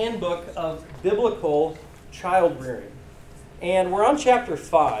is A Handbook of Biblical Child Rearing. And we're on chapter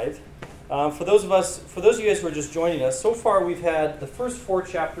 5. For those of you guys who are just joining us, so far we've had the first 4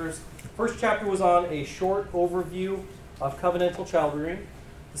 chapters. The first chapter was on a short overview of covenantal child rearing.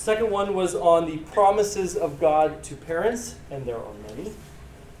 The second one was on the promises of God to parents, and there are many.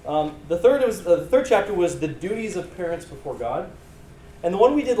 The third chapter was the duties of parents before God. And the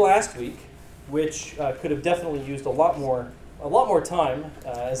one we did last week, which could have definitely used a lot more time,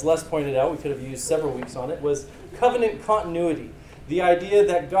 as Les pointed out, we could have used several weeks on it, was covenant continuity. The idea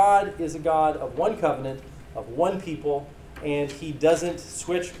that God is a God of one covenant, of one people, and he doesn't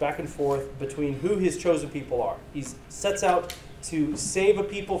switch back and forth between who his chosen people are. He sets out to save a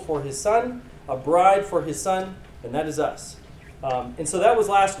people for his son, a bride for his son, and that is us. And so that was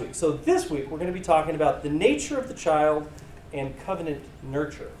last week. So this week we're going to be talking about the nature of the child and covenant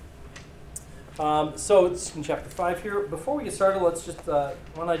nurture. So it's in chapter 5 here. Before we get started, let's just, why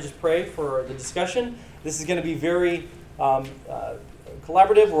don't I just pray for the discussion. This is going to be very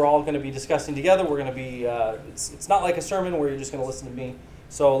collaborative. We're all going to be discussing together. We're going to be, it's not like a sermon where you're just going to listen to me.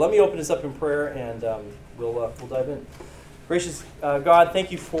 So let me open this up in prayer, and we'll dive in. Gracious God,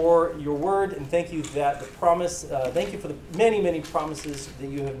 thank you for your word, and thank you that the promise, thank you for the many, many promises that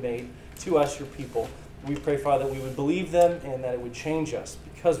you have made to us, your people. We pray, Father, that we would believe them and that it would change us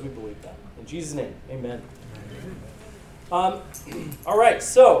because we believe them. In Jesus' name, amen. All right,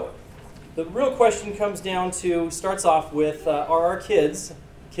 so the real question comes down to, starts off with, are our kids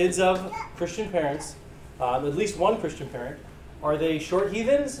of Christian parents, at least one Christian parent, are they short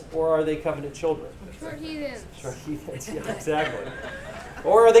heathens or are they covenant children? Short heathens. Short heathens, yeah, exactly.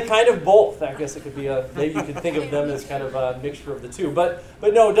 Or are they kind of both? I guess it could be maybe you could think of them as kind of a mixture of the two. But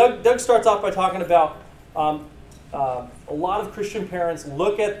no, Doug starts off by talking about a lot of Christian parents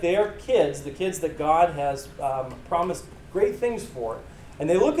look at their kids, the kids that God has promised great things for, and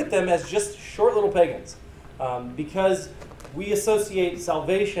they look at them as just short little pagans because we associate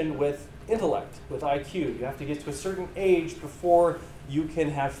salvation with intellect, with IQ. You have to get to a certain age before you can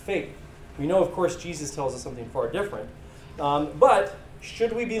have faith. We know, of course, Jesus tells us something far different. But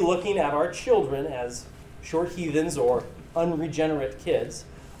should we be looking at our children as short heathens or unregenerate kids?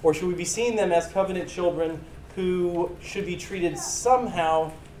 Or should we be seeing them as covenant children who should be treated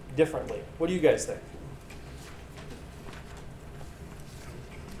somehow differently? What do you guys think?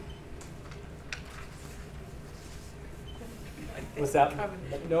 What's that?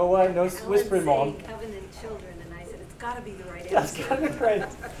 No whispering, Mom. Covenant children, and I said, it's got to be the right That's answer. kind of right.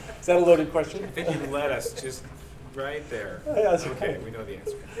 Is that a loaded question? I think you led us just right there. Yeah, that's Okay, right. we know the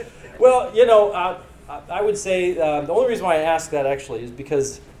answer. Well, I would say the only reason why I ask that actually is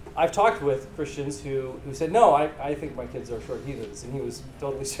because I've talked with Christians who said, no, I think my kids are short heathens, and he was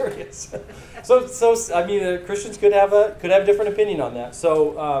totally serious. so I mean, Christians could have a different opinion on that.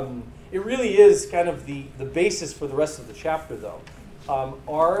 So it really is kind of the basis for the rest of the chapter, though.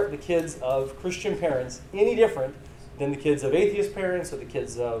 Are the kids of Christian parents any different than the kids of atheist parents or the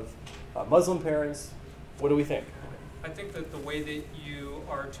kids of Muslim parents? What do we think? I think that the way that you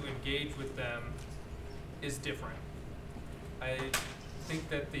are to engage with them is different. I think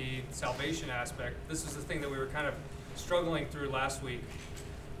that the salvation aspect, this is the thing that we were kind of struggling through last week,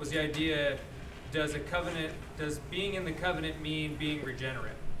 was the idea, does being in the covenant mean being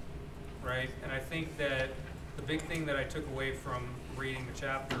regenerate, right? And I think that the big thing that I took away from reading the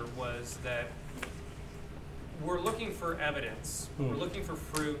chapter was that we're looking for evidence. We're looking for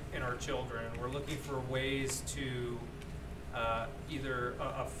fruit in our children. We're looking for ways to either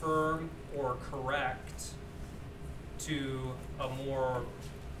affirm or correct to a more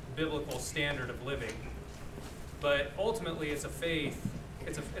biblical standard of living. But ultimately, it's a faith.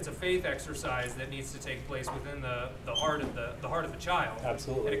 It's a faith exercise that needs to take place within the heart of the child.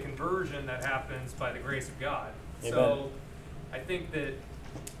 Absolutely. And a conversion that happens by the grace of God. Amen. So, I think the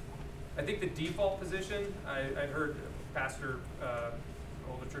default position, I heard a pastor,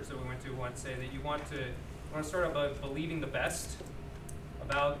 the church that we went to once say that you want to start out by believing the best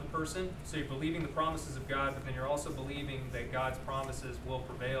about the person. So you're believing the promises of God, but then you're also believing that God's promises will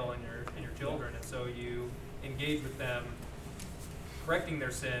prevail in your children. And so you engage with them, correcting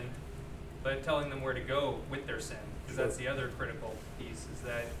their sin, but telling them where to go with their sin. Because that's the other critical piece, is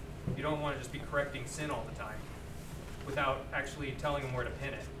that you don't want to just be correcting sin all the time without actually telling them where to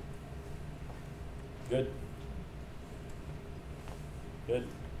pin it. Good.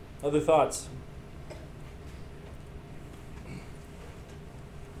 Other thoughts?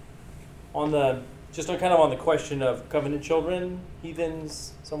 On the question of covenant children,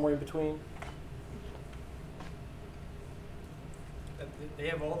 heathens, somewhere in between. They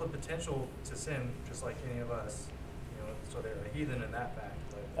have all the potential to sin, just like any of us. So they're a heathen in that fact.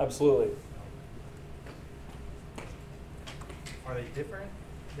 But, Absolutely. are they different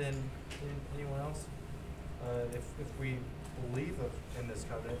than anyone else? If we believe in this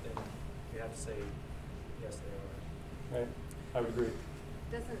covenant, then we have to say, yes, they are. Right. I would agree.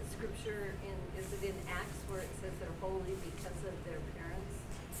 Doesn't Scripture, is it in Acts where it says they're holy because of their parents?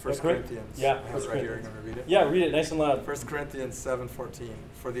 1 Corinthians. Yeah, I have 1 it right here. Corinthians. You want me to read it? Yeah, read it nice and loud. 1 Corinthians 7:14.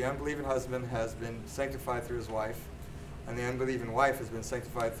 For the unbelieving husband has been sanctified through his wife, and the unbelieving wife has been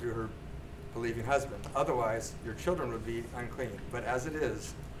sanctified through her believing husband. Otherwise, your children would be unclean. But as it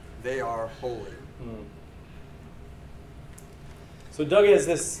is, they are holy. So Doug has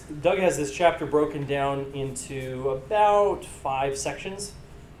this chapter broken down into about 5 sections.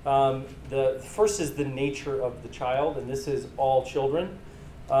 The first is the nature of the child, and this is all children.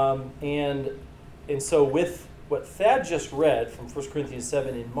 And so with what Thad just read from 1 Corinthians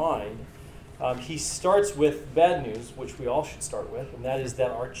 7 in mind, he starts with bad news, which we all should start with, and that is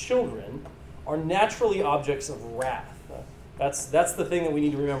that our children are naturally objects of wrath. That's the thing that we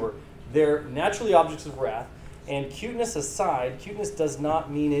need to remember. They're naturally objects of wrath, and cuteness aside, cuteness does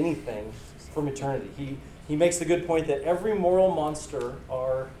not mean anything from eternity. He makes the good point that every moral monster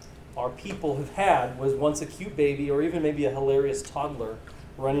our people have had was once a cute baby or even maybe a hilarious toddler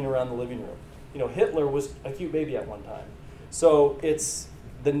running around the living room. You know, Hitler was a cute baby at one time. So it's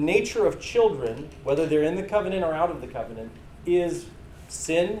the nature of children, whether they're in the covenant or out of the covenant, is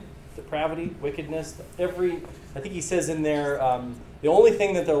sin, depravity, wickedness. I think he says in there, the only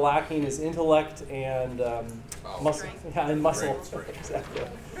thing that they're lacking is intellect and muscle. Yeah, and muscle. Exactly.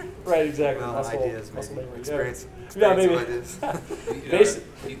 Right, exactly. Well, muscle, ideas, muscle maybe. memory. Experience. Yeah, maybe. Ideas.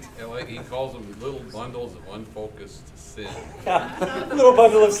 He calls them little bundles of unfocused sin. Yeah, little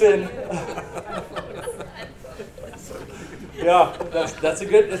bundle of sin. Yeah, that's a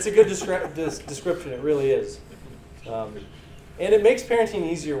good description. It really is, and it makes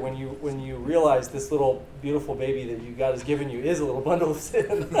parenting easier when you realize this little beautiful baby that God has given you is a little bundle of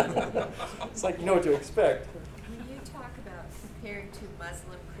sin. It's like you know what to expect. When you talk about comparing to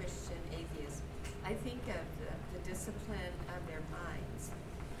Muslim, Christian, atheist, I think of the discipline of their minds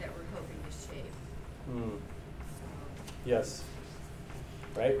that we're hoping to shape. Mm. Yes.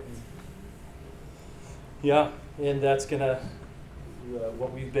 Right? Yeah, and that's gonna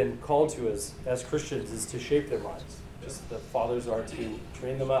what we've been called to as Christians is to shape their minds. Just the fathers are to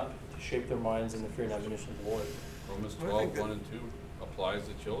train them up, to shape their minds in the fear and admonition of the Lord. Romans 12, 1 and 2 applies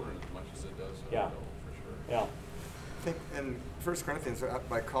to children as much as it does to adults, for sure. Yeah. I think in 1 Corinthians,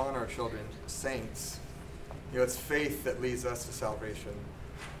 by calling our children saints, it's faith that leads us to salvation.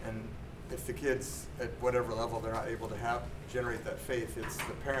 And if the kids, at whatever level, they're not able to generate that faith, it's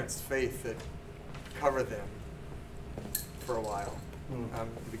the parents' faith that cover them for a while.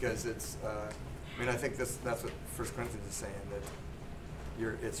 Because it's, I think that's what 1 Corinthians is saying, that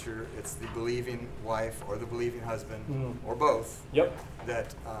it's the believing wife or the believing husband or both. Yep.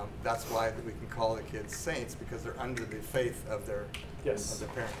 That's why that we can call the kids saints, because they're under the faith of their parents.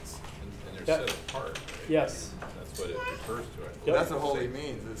 And they're set apart. Right? Yes. That's what it refers to. Well, that's what holy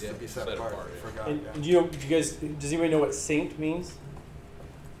means, is to be set apart for God. And does anybody know what saint means?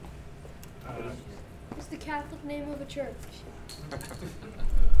 It's the Catholic name of a church. I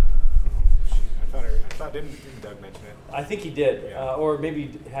thought didn't Doug mention it? I think he did, Yeah. or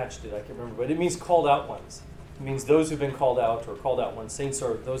maybe Hatch did. I can't remember, but it means called out ones. It means those who've been called out, or called out ones. Saints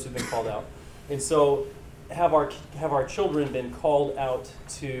are those who've been called out. And so, have our children been called out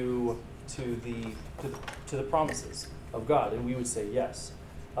to the promises of God? And we would say yes.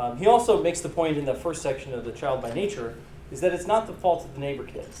 He also makes the point in the first section of the child by nature is that it's not the fault of the neighbor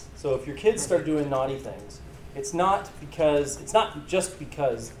kids. So if your kids start doing naughty things, it's not just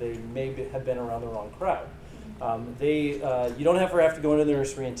because they have been around the wrong crowd. You don't ever have to go into the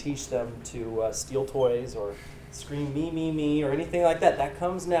nursery and teach them to steal toys or scream me, me, me, or anything like that. That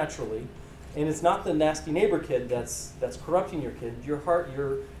comes naturally, and it's not the nasty neighbor kid that's corrupting your kid.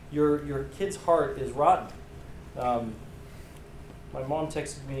 Your kid's heart is rotten. My mom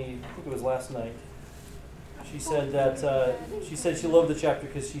texted me, I think it was last night. She said that she loved the chapter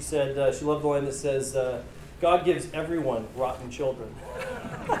because she said she loved the line that says, God gives everyone rotten children.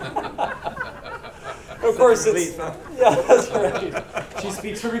 Of course, it's that's right. She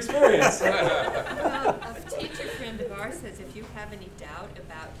speaks from experience. Well, a teacher friend of ours says if you have any doubt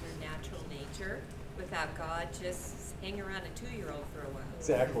about your natural nature without God, just hang around a 2-year-old for a while.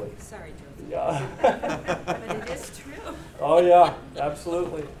 Exactly. Sorry, Joseph. Yeah. But it is true. Oh yeah,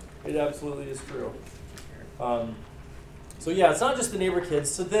 absolutely. It absolutely is true. So yeah, it's not just the neighbor kids.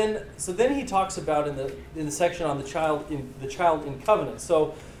 So then he talks about in the section on the child in covenant.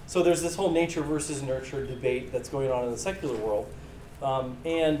 So there's this whole nature versus nurture debate that's going on in the secular world,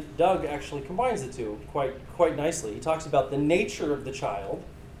 and Doug actually combines the two quite nicely. He talks about the nature of the child's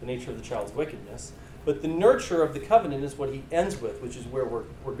wickedness, but the nurture of the covenant is what he ends with, which is where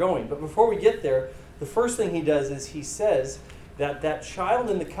we're going. But before we get there, the first thing he does is he says that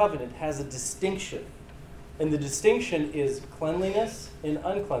child in the covenant has a distinction. And the distinction is cleanliness and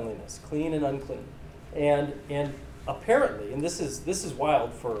uncleanliness, clean and unclean. And apparently, and this is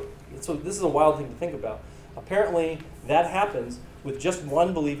wild this is a wild thing to think about. Apparently, that happens with just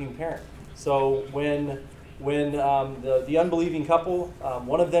one believing parent. So when the unbelieving couple,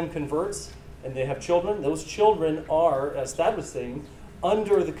 one of them converts, and they have children, those children are, as Thad was saying,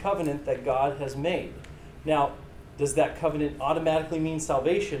 under the covenant that God has made. Now, does that covenant automatically mean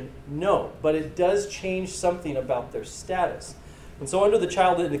salvation? No, but it does change something about their status. And so under the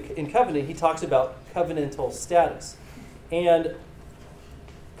child in covenant, he talks about covenantal status. And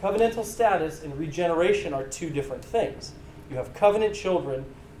covenantal status and regeneration are two different things. You have covenant children,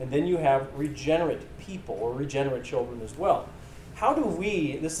 and then you have regenerate people, or regenerate children as well. How do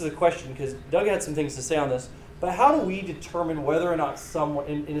we, this is a question, because Doug had some things to say on this, but how do we determine whether or not someone,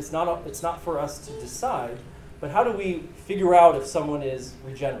 and it's not for us to decide, but how do we figure out if someone is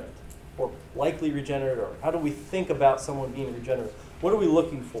regenerate, or likely regenerate, or how do we think about someone being regenerate? What are we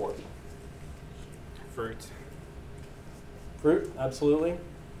looking for? Fruit. Fruit, absolutely.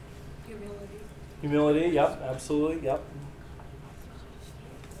 Humility. Humility, yep, absolutely, yep.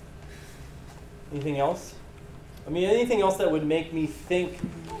 Anything else? I mean, anything else that would make me think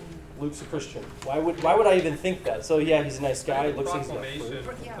Luke's a Christian? Why would I even think that? So yeah, he's a nice guy. The Looks like he's got proclamation,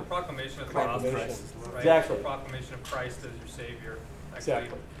 fruit. the proclamation of the Proclamation. gospel, right? Exactly. The proclamation of Christ as your Savior.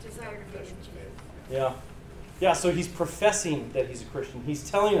 Exactly. Desire to be in faith. Yeah. Yeah, so he's professing that he's a Christian. He's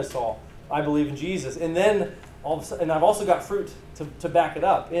telling us all, I believe in Jesus. And then, all of a sudden, and I've also got fruit to back it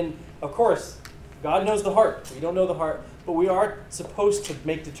up. And, of course, God knows the heart. We don't know the heart, but we are supposed to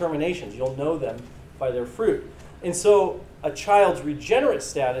make determinations. You'll know them by their fruit. And so a child's regenerate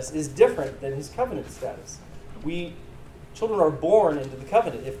status is different than his covenant status. Children are born into the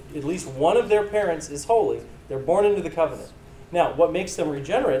covenant. If at least one of their parents is holy, they're born into the covenant. Now, what makes them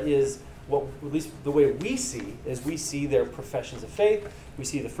regenerate is, what at least the way we see their professions of faith. We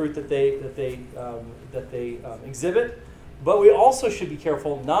see the fruit that they exhibit. But we also should be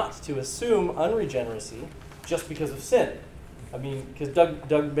careful not to assume unregeneracy just because of sin. I mean, because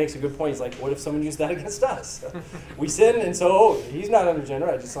Doug makes a good point. He's like, what if someone used that against us? We sin, and so, he's not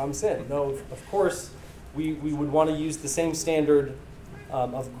unregenerate, I just saw him sin. No, of course, we would want to use the same standard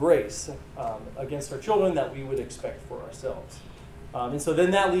of grace against our children that we would expect for ourselves. And so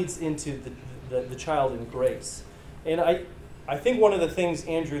then that leads into the child in grace. And I think one of the things,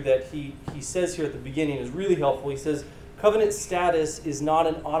 Andrew, that he says here at the beginning is really helpful. He says, covenant status is not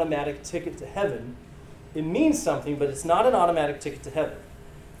an automatic ticket to heaven. It means something, but it's not an automatic ticket to heaven.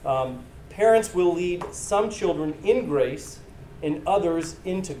 Parents will lead some children in grace and others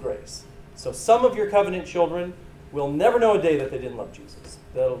into grace. So some of your covenant children will never know a day that they didn't love Jesus.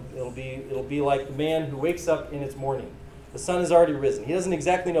 It'll be like the man who wakes up in its morning. The sun has already risen. He doesn't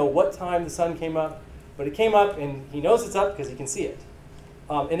exactly know what time the sun came up, but it came up and he knows it's up because he can see it.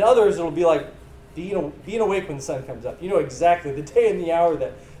 In others, it'll be like being awake when the sun comes up. You know exactly the day and the hour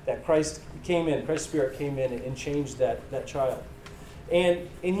that Christ's Spirit came in and changed that child. And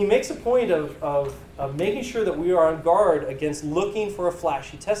he makes a point of making sure that we are on guard against looking for a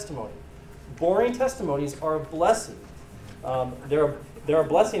flashy testimony. Boring testimonies are a blessing. They're a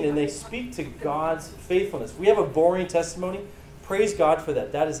blessing, and they speak to God's faithfulness. We have a boring testimony. Praise God for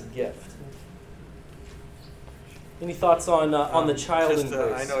that. That is a gift. Any thoughts on the child in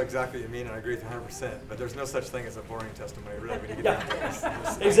grace? I know exactly what you mean, and I agree with 100%. But there's no such thing as a boring testimony, really, when you get down to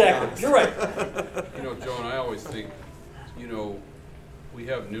this. Exactly. You're right. Joan, I always think, we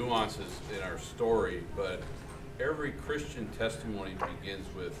have nuances in our story, but every Christian testimony begins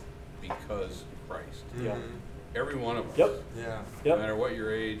with because Christ. Yeah. Every one of us. Yep. Yeah. No matter what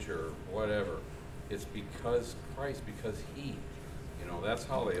your age or whatever, it's because Christ, because He. That's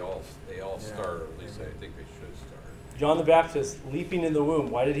how they all start, or at least I think they should start. John the Baptist leaping in the womb.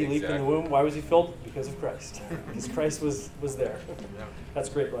 Why did he leap in the womb? Why was he filled? Because of Christ. Because Christ was there. Yeah. That's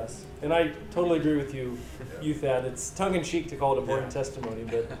great, Les. And I totally agree with you, Thad. It's tongue-in-cheek to call it a boring testimony,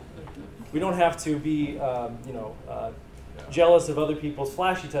 but we don't have to be, jealous of other people's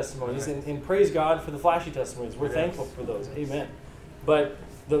flashy testimonies, and praise God for the flashy testimonies. We're thankful for those. Amen. But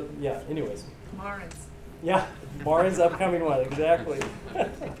anyways. Marins. Yeah, Marin's upcoming one, exactly.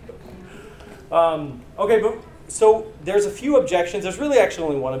 Okay, but so there's a few objections. There's really actually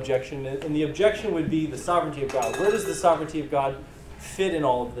only one objection, and the objection would be the sovereignty of God. Where does the sovereignty of God fit in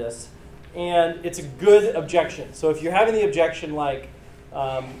all of this? And it's a good objection. So if you're having the objection like,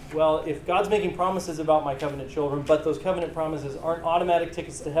 if God's making promises about my covenant children, but those covenant promises aren't automatic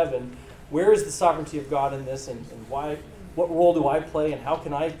tickets to heaven, where is the sovereignty of God in this, and why? What role do I play, and how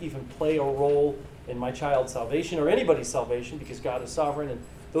can I even play a role in my child's salvation or anybody's salvation, because God is sovereign? And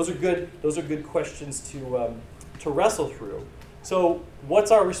those are good questions to wrestle through. So what's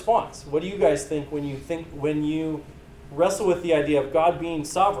our response? What do you guys think when you wrestle with the idea of God being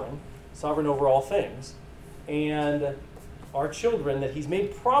sovereign over all things, and our children that He's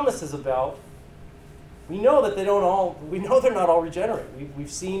made promises about we know that we know they're not all regenerate.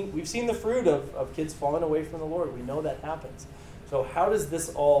 We've seen the fruit of kids falling away from the Lord. We know that happens. So how does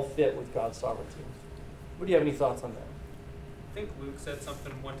this all fit with God's sovereignty? What do you have any thoughts on that? I think Luke said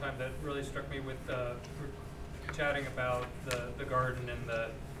something one time that really struck me with we were chatting about the garden and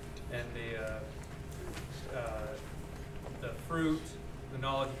the fruit, the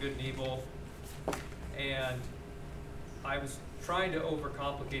knowledge of good and evil, and I was trying to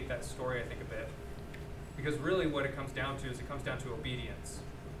overcomplicate that story, I think, a bit, because really what it comes down to is obedience.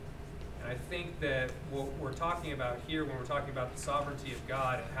 And I think that what we're talking about here, when we're talking about the sovereignty of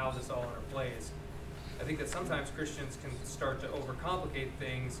God and how this all interplays, I think that sometimes Christians can start to overcomplicate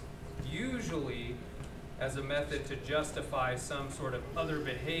things, usually as a method to justify some sort of other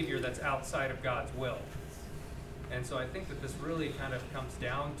behavior that's outside of God's will. And so I think that this really kind of comes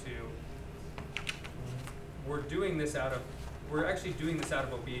down to we're actually doing this out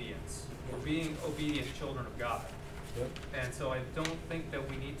of obedience. We're being obedient children of God. Yep. And so I don't think that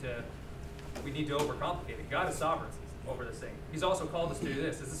we need to overcomplicate it. God is sovereign over this thing. He's also called us to do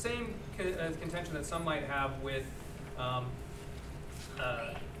this. It's the same contention that some might have with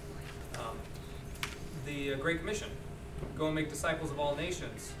the Great Commission. Go and make disciples of all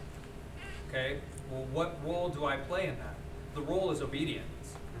nations. Okay? Well, what role do I play in that? The role is obedience.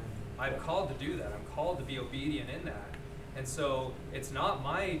 I'm called to do that. I'm called to be obedient in that. And so it's not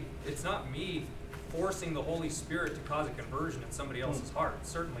me forcing the Holy Spirit to cause a conversion in somebody else's heart.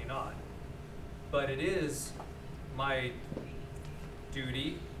 Certainly not. But it is my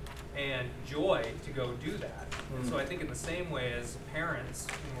duty and joy to go do that. And so I think in the same way as parents,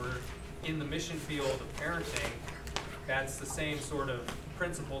 when we're in the mission field of parenting, that's the same sort of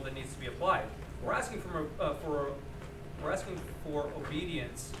principle that needs to be applied. We're asking for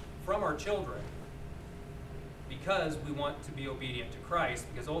obedience from our children because we want to be obedient to Christ,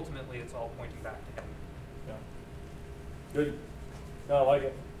 because ultimately it's all pointing back to Him. Yeah. Good. No, I like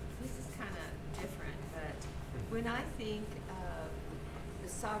it. This is kind of different, but when I think of the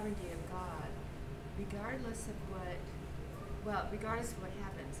sovereignty of God, regardless of what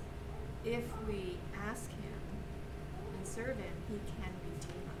happens, if we ask Him and serve Him, He can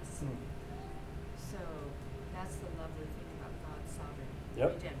redeem us. So that's the lovely thing about God's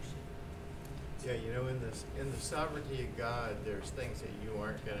sovereignty, redemption. Yeah, in the sovereignty of God, there's things that you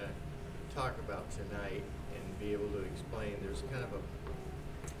aren't going to talk about tonight and be able to explain. There's kind of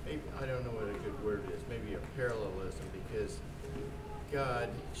maybe, I don't know what a good word is, maybe a parallelism, because God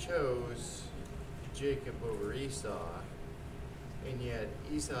chose Jacob over Esau, and yet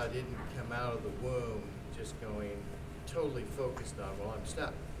Esau didn't come out of the womb just going totally focused on, well, I'm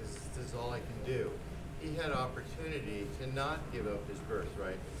stuck. This is all I can do. He had opportunity to not give up his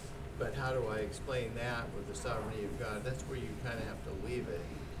birthright. But how do I explain that with the sovereignty of God? That's where you kind of have to leave it.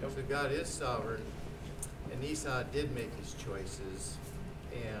 Yep. So God is sovereign, and Esau did make his choices,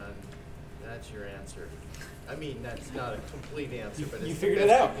 and that's your answer. I mean, that's not a complete answer, but it's the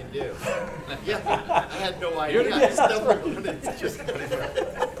best you can do. Yeah, I had no idea. I stumbled on it. It's just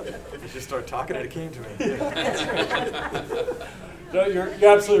you just started talking and it came to me. No, you're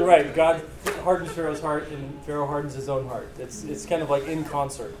absolutely right. God hardens Pharaoh's heart, and Pharaoh hardens his own heart. It's kind of like in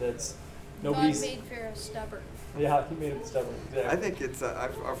concert. Nobody's. God made Pharaoh stubborn. Yeah, He made him stubborn. Exactly. I think it's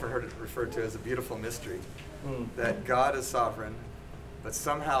I've often heard it referred to as a beautiful mystery, that God is sovereign, but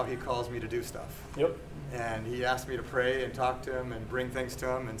somehow He calls me to do stuff. Yep. And He asks me to pray and talk to Him and bring things to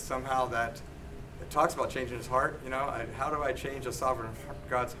Him, and somehow that it talks about changing His heart. How do I change a sovereign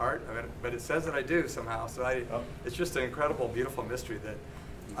God's heart? But it says that I do somehow. So it's just an incredible, beautiful mystery that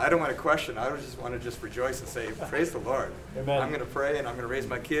I don't want to question. I just want to rejoice and say, praise the Lord. Amen. I'm going to pray, and I'm going to raise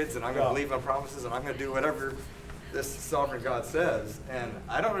my kids, and I'm going to believe on promises, and I'm going to do whatever this sovereign God says. And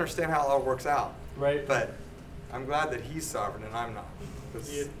I don't understand how it all works out. Right. But I'm glad that He's sovereign and I'm not.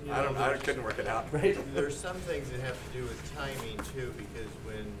 I couldn't work it out. Right. There's some things that have to do with timing too, because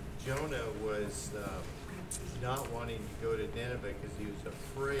when Jonah was not wanting to go to Nineveh because he was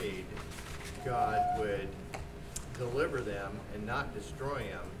afraid God would deliver them and not destroy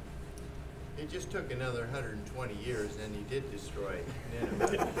them, it just took another 120 years and He did destroy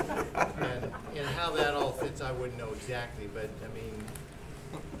Nineveh. and how that all fits, I wouldn't know exactly, but I mean,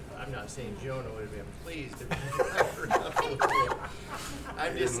 I'm not saying Jonah would have been pleased if he delivered up.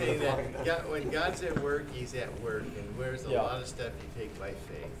 I'm just saying that God, when God's at work, He's at work, and there's a lot of stuff you take by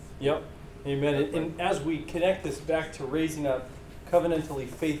faith. Yep. Amen. And as we connect this back to raising up covenantally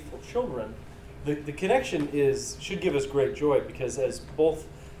faithful children, the connection should give us great joy, because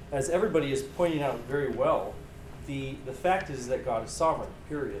as everybody is pointing out very well, the fact is that God is sovereign,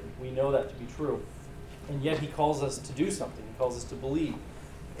 period. We know that to be true. And yet He calls us to do something. He calls us to believe.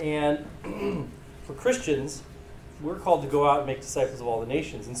 And for Christians, we're called to go out and make disciples of all the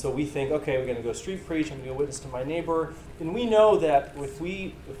nations. And so we think, okay, we're going to go street preach, I'm going to go witness to my neighbor. And we know that if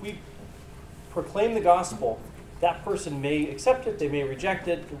we proclaim the gospel, that person may accept it, they may reject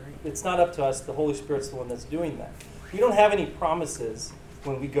it. It's not up to us. The Holy Spirit's the one that's doing that. We don't have any promises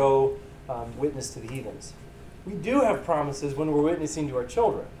when we go witness to the heathens. We do have promises when we're witnessing to our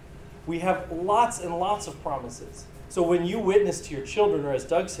children. We have lots and lots of promises. So when you witness to your children, or as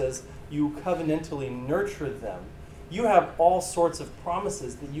Doug says, you covenantally nurture them, you have all sorts of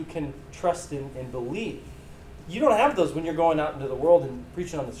promises that you can trust in and believe. You don't have those when you're going out into the world and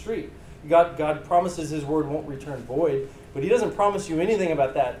preaching on the street. God promises his word won't return void, but he doesn't promise you anything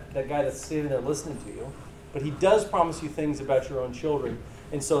about that guy that's sitting there listening to you. But he does promise you things about your own children.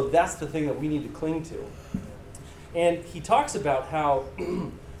 And so that's the thing that we need to cling to. And he talks about how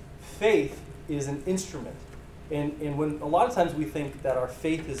faith is an instrument. And when a lot of times we think that our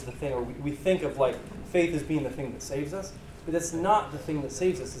faith is the thing, or we think of like faith as being the thing that saves us, but that's not the thing that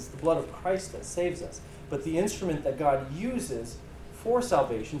saves us. It's the blood of Christ that saves us. But the instrument that God uses for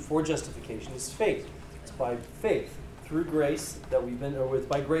salvation, for justification, is faith. It's by faith through grace that we've been, or it's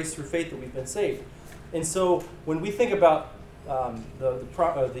by grace through faith that we've been saved. And so when we think about the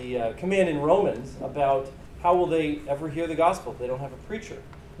command in Romans about how will they ever hear the gospel if they don't have a preacher,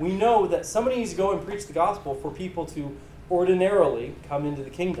 we know that somebody needs to go and preach the gospel for people to ordinarily come into the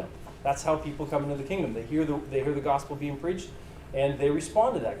kingdom. That's how people come into the kingdom. They hear the gospel being preached, and they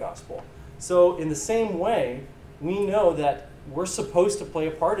respond to that gospel. So in the same way, we know that we're supposed to play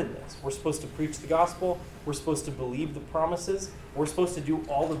a part in this. We're supposed to preach the gospel. We're supposed to believe the promises. We're supposed to do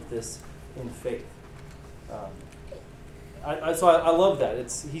all of this in faith. So I love that.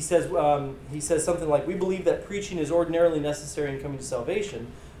 He says something like, we believe that preaching is ordinarily necessary in coming to salvation.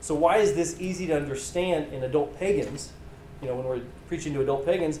 So why is this easy to understand in adult pagans, when we're preaching to adult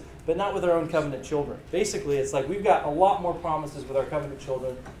pagans, but not with our own covenant children? Basically, it's like we've got a lot more promises with our covenant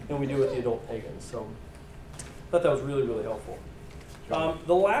children than we do with the adult pagans. So I thought that was really, really helpful.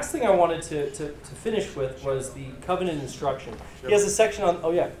 The last thing I wanted to finish with was the covenant instruction. He has a section on, go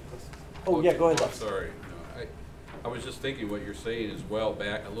ahead, Les. I'm sorry. No, I was just thinking what you're saying as well.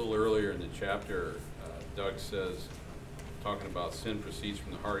 Back a little earlier in the chapter, Doug says, talking about sin proceeds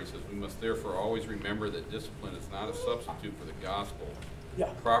from the heart, he says, we must therefore always remember that discipline is not a substitute for the gospel. Yeah.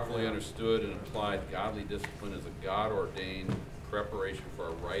 Properly understood and applied, godly discipline is a God-ordained preparation for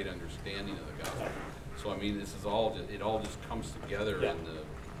a right understanding of the gospel. So I mean, this is all it all just comes together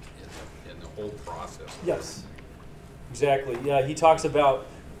in the whole process. Yes, exactly. Yeah, he talks about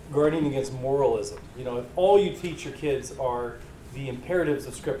guarding against moralism. If all you teach your kids are the imperatives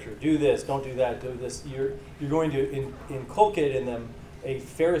of Scripture, do this, don't do that, do this, you're going to inculcate in them a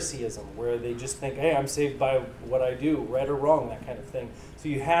Phariseeism where they just think, hey, I'm saved by what I do, right or wrong, that kind of thing. So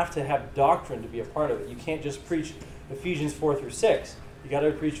you have to have doctrine to be a part of it. You can't just preach Ephesians 4 through 6. You got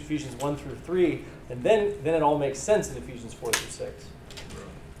to preach Ephesians 1 through 3, and then it all makes sense in Ephesians 4 through 6.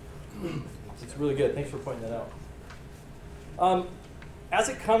 It's really good. Thanks for pointing that out. As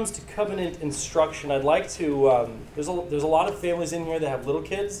it comes to covenant instruction, I'd like to, there's a lot of families in here that have little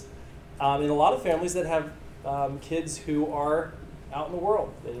kids, and a lot of families that have kids who are out in the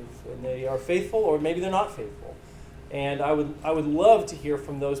world, and they are faithful, or maybe they're not faithful. And I would love to hear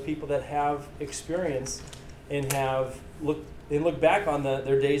from those people that have experience and have look back on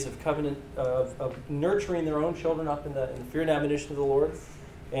their days of covenant, of nurturing their own children up in the fear and admonition of the Lord.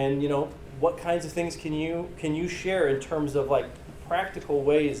 And what kinds of things can you share in terms of like practical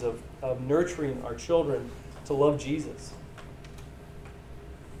ways of nurturing our children to love Jesus?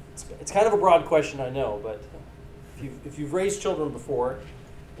 It's kind of a broad question, I know, but if you've raised children before,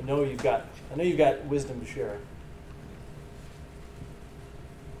 I know you've got wisdom to share.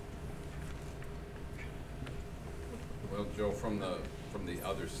 Well, Joe, from the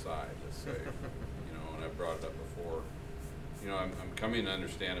other side, let's say, and I brought it up before, I'm coming to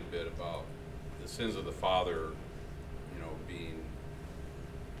understand a bit about the sins of the father, being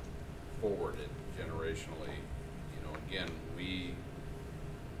forwarded generationally. Again, we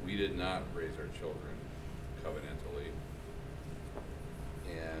did not raise our children covenantally,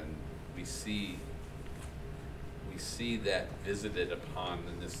 and we see that visited upon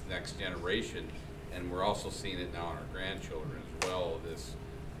in this next generation. And we're also seeing it now in our grandchildren as well,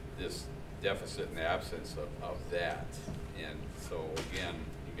 this deficit and absence of that. And so again,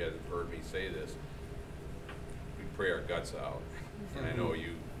 you guys have heard me say this, we pray our guts out. And I know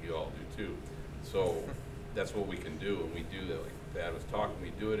you all do too. So that's what we can do, and we do that. Like Dad was talking,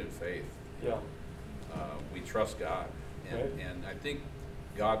 we do it in faith. Yeah. We trust God. And I think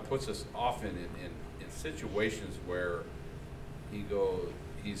God puts us often in situations where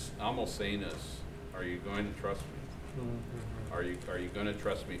He's almost saying us, Are you going to trust me? Mm-hmm. Are you going to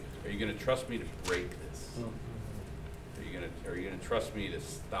trust me? Are you going to trust me to break this? Mm-hmm. Are you going to trust me to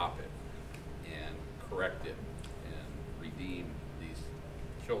stop it and correct it and redeem these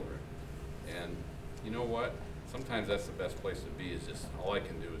children? And you know what? Sometimes that's the best place to be, is just all I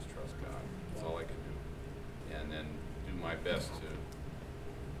can do is trust God. That's all I can do. And then do my best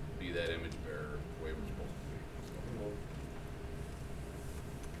to be that image bearer the way we're supposed to be. So,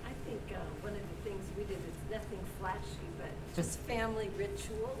 I think one of the things we did is nothing flashy, but just family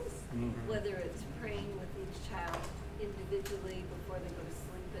rituals, whether it's praying with each child individually before they go to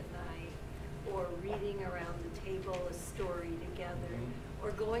sleep at night, or reading around the table a story together,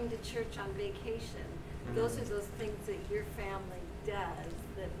 or going to church on vacation. Those are those things that your family does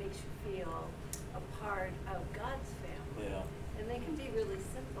that makes you feel a part of God's family. Yeah. And they can be really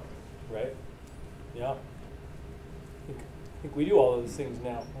simple. Right? Yeah. I think we do all those things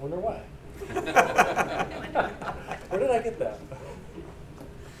now. I wonder why. Where did I get that?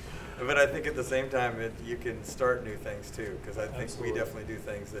 But I think at the same time, you can start new things too, because I think Absolutely. we definitely do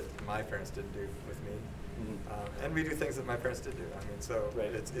things that my parents didn't do with me, and we do things that my parents did do. I mean, so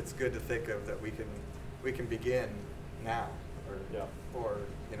Right. it's good to think of that we can begin now, or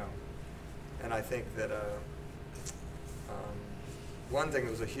you know, and I think that one thing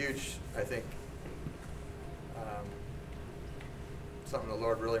that was a huge, I think, something the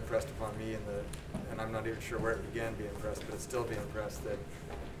Lord really impressed upon me, and I'm not even sure where it began being impressed, but it's still being impressed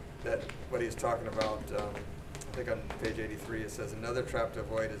that what he's talking about, I think on page 83, it says, another trap to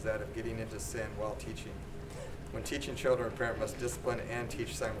avoid is that of getting into sin while teaching. When teaching children, a parent must discipline and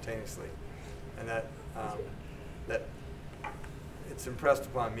teach simultaneously. And that it's impressed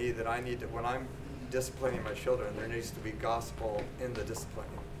upon me that I need to, when I'm disciplining my children, there needs to be gospel in the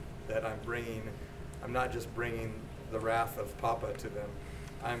disciplining. That I'm not just bringing the wrath of Papa to them.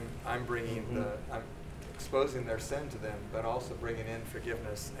 I'm bringing I'm exposing their sin to them, but also bringing in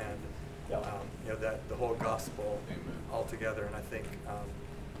forgiveness and that the whole gospel altogether. And I think,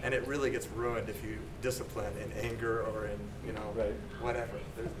 and it really gets ruined if you discipline in anger or in whatever.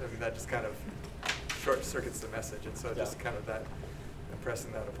 That just kind of short circuits the message, and so just kind of that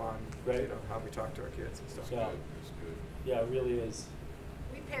impressing that upon how we talk to our kids and stuff. Yeah, yeah, it really is.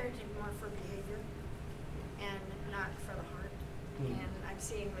 We parented more for behavior and not for the heart. And I'm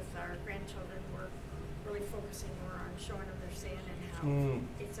seeing with our grandchildren, we're really focusing more on showing them their sin and how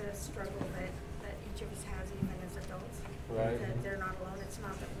it's a struggle that each of us has, even as adults. Right. That they're not alone. It's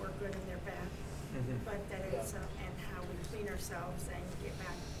not that we're good and they're bad, but that it's and how we clean ourselves and get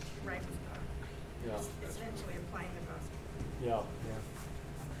back right with God. Yeah. It's essentially applying the gospel. Yeah.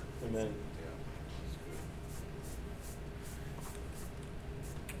 Amen.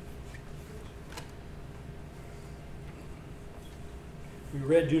 We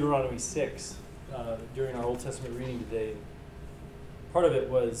read Deuteronomy 6 during our Old Testament reading today. Part of it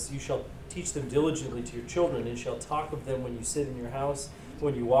was, you shall teach them diligently to your children, and shall talk of them when you sit in your house,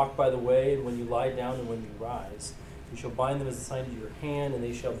 when you walk by the way, and when you lie down, and when you rise. You shall bind them as a sign to your hand, and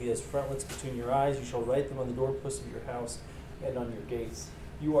they shall be as frontlets between your eyes. You shall write them on the doorposts of your house and on your gates.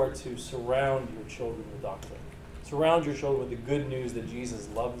 You are to surround your children with doctrine. Surround your children with the good news that Jesus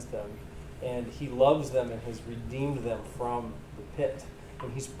loves them, and he loves them and has redeemed them from the pit.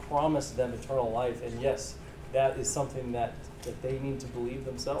 And he's promised them eternal life. And yes, that is something that they need to believe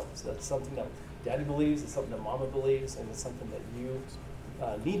themselves. That's something that Daddy believes, it's something that Mama believes, and it's something that you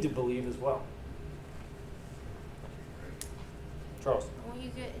need to believe as well. Charles. When you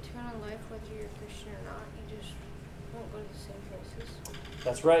get eternal life, whether you're a Christian or not, you just won't go to the same places.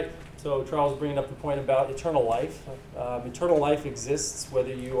 That's right. So Charles is bringing up the point about eternal life. Eternal life exists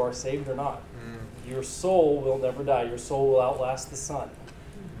whether you are saved or not. Your soul will never die. Your soul will outlast the sun.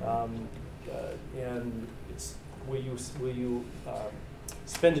 And will you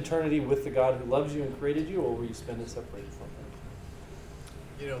spend eternity with the God who loves you and created you, or will you spend it separated from him?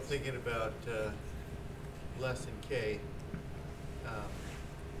 You know, thinking about lesson K,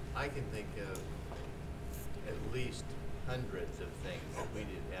 I can think of at least hundreds of things that we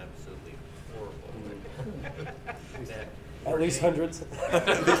did absolutely horrible. At least hundreds.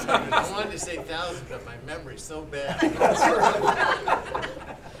 I wanted to say thousands, but my memory's so bad.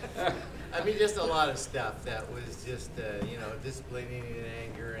 I mean, just a lot of stuff that was just, disciplining in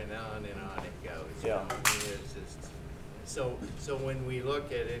anger, and on it goes. Yeah. I mean, it's just, so when we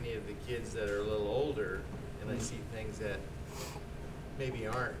look at any of the kids that are a little older, and I see things that maybe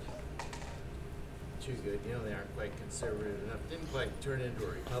aren't too good, they aren't quite conservative enough, didn't quite turn into a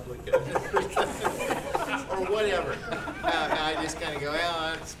Republican, or whatever. I just kind of go,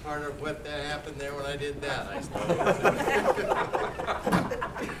 well, that's part of what that happened there when I did that, I suppose.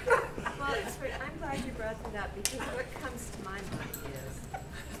 Well, I'm glad that because what comes to my mind is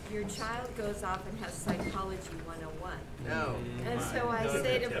your child goes off and has psychology 101. No. And so I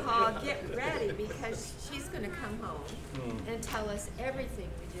say to Paul, get ready because she's going to come home and tell us everything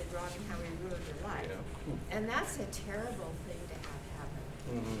we did wrong and how we ruined her life. And that's a terrible thing to have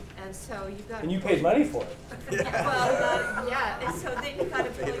happen. And so you've got. And you paid money for it. Yeah, well, yeah. And so then you've got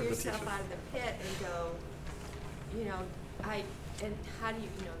to pull yourself out of the pit and go, you know, and how do you,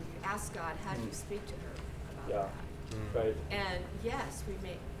 you ask God, how do you speak to her about that? Right. And yes, we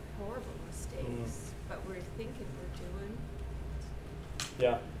make horrible mistakes, but we're thinking we're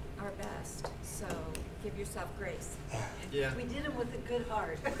doing our best. So give yourself grace. Yeah. We did them with a good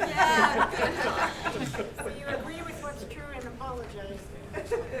heart. Yeah, good heart. So you agree with what's true and apologize.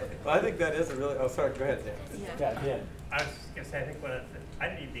 Well, I think that is a really. Oh, sorry. Go ahead, Dan. Yeah. I was gonna say, I think I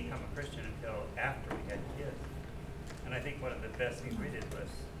didn't even become a Christian until after we had kids. And I think one of the best things we did was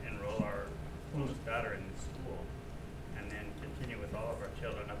enroll our oldest daughter in school and then continue with all of our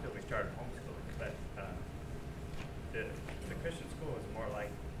children until we started homeschooling. But the Christian school was more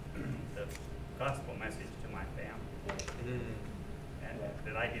like the gospel message to my family. And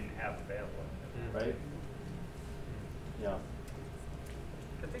that I didn't have available. Right. Yeah.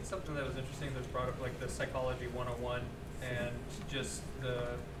 I think something that was interesting that was brought up, like the psychology 101 and just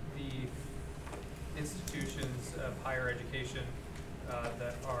the institutions of higher education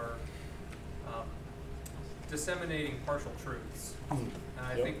that are disseminating partial truths. And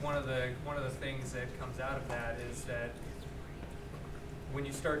I think one of the things that comes out of that is that when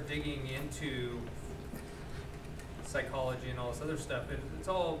you start digging into psychology and all this other stuff, it's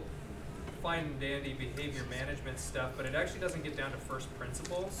all fine and dandy behavior management stuff, but it actually doesn't get down to first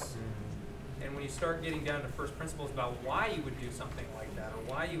principles. And when you start getting down to first principles about why you would do something like that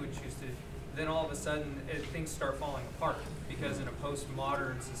or why you would choose to, then all of a sudden things start falling apart. Because in a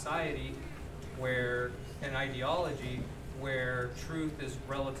postmodern society where an ideology where truth is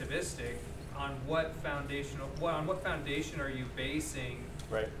relativistic, on what foundation are you basing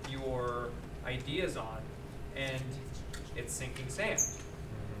your ideas on? And it's sinking sand.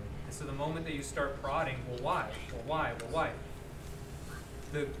 And so the moment that you start prodding, well, why?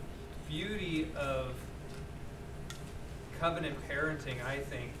 The beauty of covenant parenting, I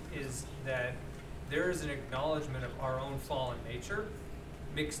think, is that there is an acknowledgement of our own fallen nature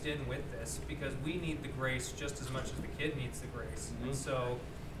mixed in with this, because we need the grace just as much as the kid needs the grace. And so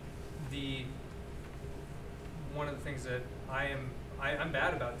one of the things that I'm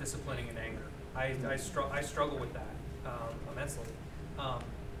bad about disciplining in anger. I struggle with that immensely.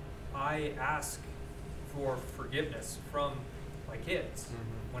 I ask for forgiveness from my kids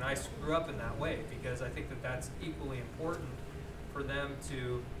when I screw up in that way, because I think that that's equally important for them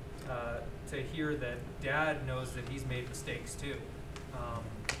to hear that Dad knows that he's made mistakes too.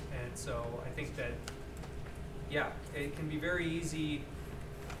 And so I think that, it can be very easy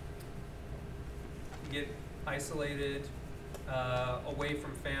to get isolated, away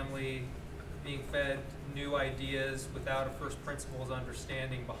from family, being fed new ideas without a first principles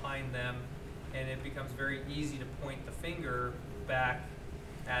understanding behind them, and it becomes very easy to point the finger back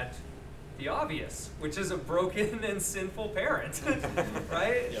at the obvious, which is a broken and sinful parent,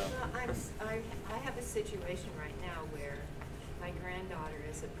 right? Well, I have a situation right now where my granddaughter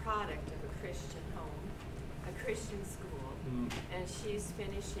is a product of a Christian home, a Christian school, and she's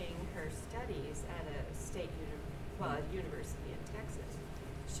finishing her studies at a university in Texas.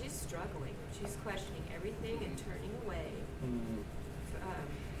 She's struggling. She's questioning everything and turning away.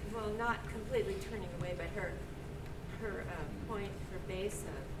 Well, not completely turning away, but her base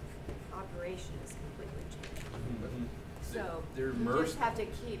of operation is completely changed. So They're you immersed. just have to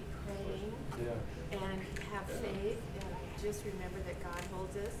keep praying and have faith and just remember that God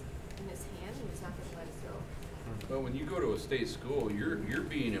holds us in His hand and He's not going to let us go. Well, when you go to a state school, you're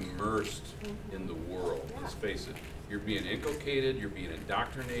being immersed in the world. Let's face it. You're being inculcated. You're being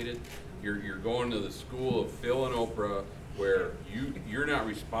indoctrinated. You're going to the school of Phil and Oprah, where you're not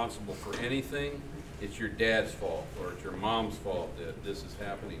responsible for anything. It's your dad's fault or it's your mom's fault that this is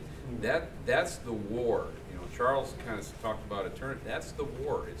happening. That's the war. Charles kind of talked about eternity. That's the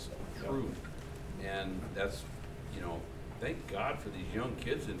war. It's truth, and that's thank God for these young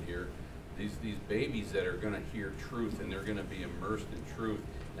kids in here. These babies that are going to hear truth, and they're going to be immersed in truth,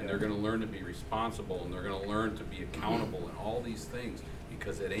 and they're going to learn to be responsible, and they're going to learn to be accountable and all these things,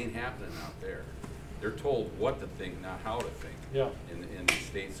 because it ain't happening out there. They're told what to think, not how to think in the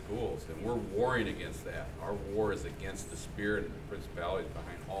state schools, and we're warring against that. Our war is against the spirit and the principalities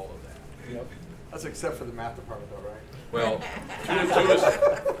behind all of that. That's except for the math department though, right? Well,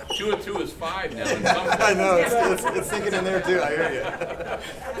 2 and 2 is 5 now. In some I know, it's thinking in there too, I hear you.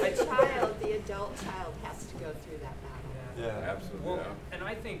 As a child, the adult child has to go through that battle. Yeah. Absolutely. Well, Yeah. and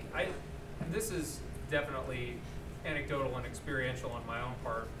I think this is definitely anecdotal and experiential on my own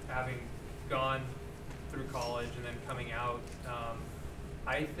part, having gone through college and then coming out.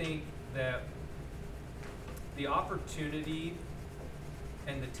 I think that the opportunity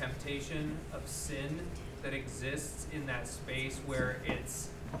and the temptation of sin that exists in that space where it's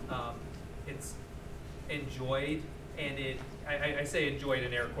enjoyed, and I say enjoyed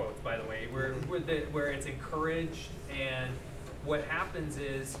in air quotes, by the way, where it's encouraged, and what happens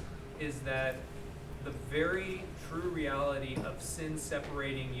is that the very true reality of sin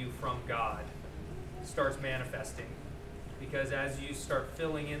separating you from God starts manifesting, because as you start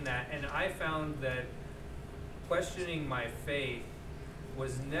filling in that, and I found that questioning my faith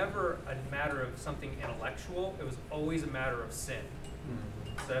was never a matter of something intellectual, it was always a matter of sin.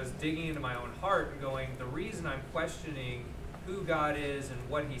 So I was digging into my own heart and going, the reason I'm questioning who God is and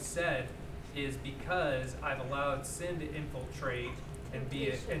what He said is because I've allowed sin to infiltrate and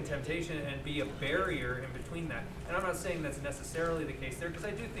and temptation and be a barrier in between that. And I'm not saying that's necessarily the case there, because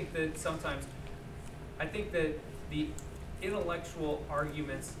I do think that sometimes, I think that the intellectual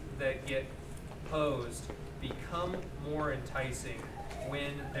arguments that get posed become more enticing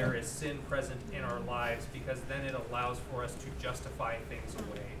when there is sin present in our lives, because then it allows for us to justify things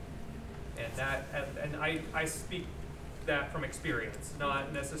away. And I speak that from experience,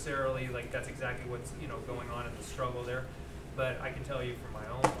 not necessarily like that's exactly what's going on in the struggle there, but I can tell you from my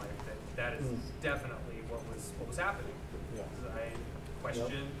own life that is definitely what was happening. Yeah. I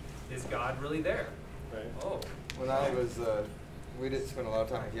questioned, is God really there? Right. Oh. When I was, we did spend a lot of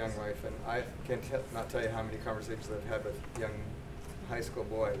time with Young Life, and I can not tell you how many conversations I've had with young high school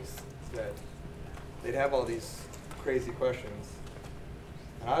boys that they'd have all these crazy questions,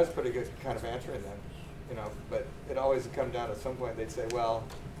 and I was pretty good kind of answering them, but it always would come down to some point they'd say, well,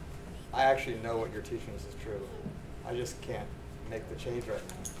 I actually know what you're teaching us is true. I just can't make the change right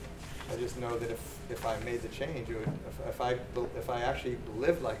now. I just know that if I made the change, it would, if I actually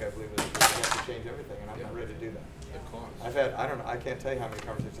lived like I believe it, I'd have to change everything, and I'm not ready to do that. I've had, I can't tell you how many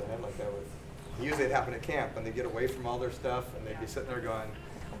conversations I had like that with. Usually it happened at camp, and they get away from all their stuff, and they'd be sitting there going,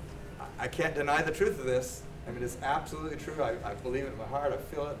 I can't deny the truth of this. I mean, it's absolutely true. I believe it in my heart. I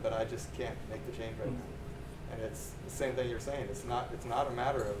feel it, but I just can't make the change right now. And it's the same thing you're saying. It's not a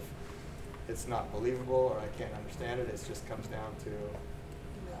matter of it's not believable or I can't understand it. It just comes down to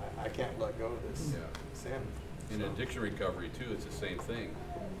I can't let go of this sin. In addiction recovery too, it's the same thing.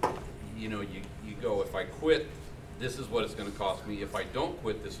 You go, if I quit, this is what it's going to cost me. If I don't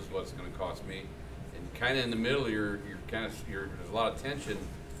quit, this is what it's going to cost me. And kind of in the middle, there's a lot of tension,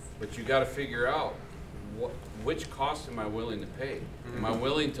 but you got to figure out which cost am I willing to pay? Am I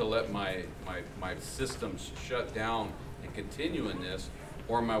willing to let my systems shut down and continue in this,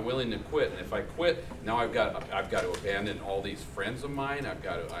 or am I willing to quit? And if I quit, now I've got to abandon all these friends of mine.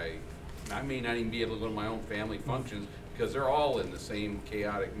 I may not even be able to go to my own family functions because they're all in the same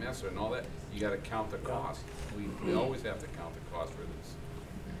chaotic mess and all that. You got to count the cost. We always have to count the cost for this.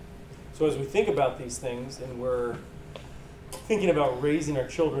 So as we think about these things, and we're thinking about raising our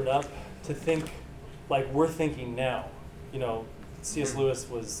children up to think like we're thinking now, C.S.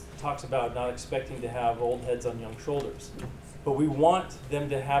 Lewis talks about not expecting to have old heads on young shoulders, but we want them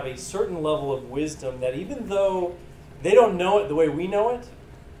to have a certain level of wisdom that even though they don't know it the way we know it,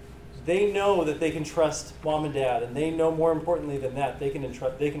 they know that they can trust mom and dad, and they know more importantly than that, they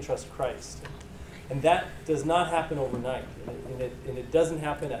can trust Christ. And that does not happen overnight. And it doesn't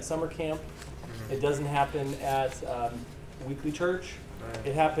happen at summer camp. It doesn't happen at weekly church.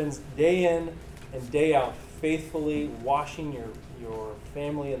 It happens day in and day out, faithfully washing your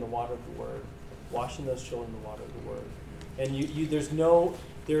family in the water of the Word, washing those children in the water of the Word. And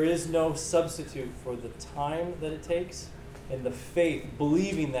there is no substitute for the time that it takes and the faith,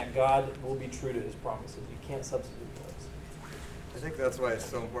 believing that God will be true to His promises. You can't substitute those. I think that's why it's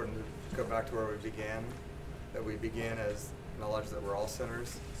so important to go back to where we began, that we begin as knowledge that we're all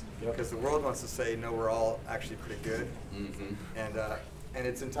sinners. Yep. Because the world wants to say, no, we're all actually pretty good. And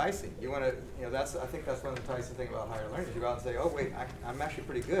it's enticing. You want to, I think that's one of the enticing thing about higher learning. You go out and say, oh, wait, I'm actually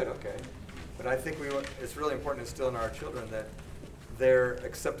pretty good, okay. But I think it's really important to instill in our children that their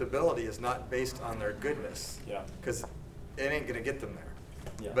acceptability is not based on their goodness. Yeah. Because it ain't going to get them there.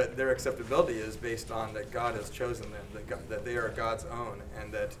 Yeah. But their acceptability is based on that God has chosen them, that they are God's own,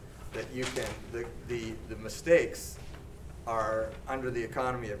 and that you can, the mistakes are under the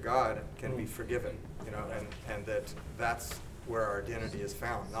economy of God can be forgiven, and that's where our identity is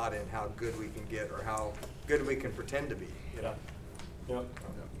found, not in how good we can get or how good we can pretend to be. Yep.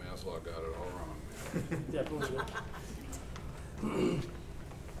 Maslow got it all wrong. Definitely.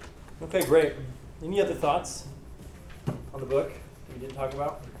 Okay, great. Any other thoughts on the book that we didn't talk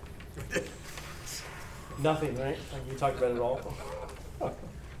about? Nothing, right? Like we talked about it all.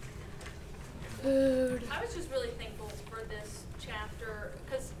 I was just really thankful for this chapter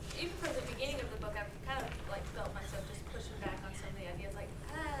because even from the beginning of the book, I've kind of like felt myself just pushing back on some of the ideas, like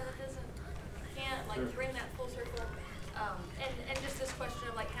that doesn't, can't like bring that full circle, and just this question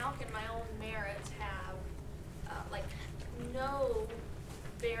of like how can my own merits have like no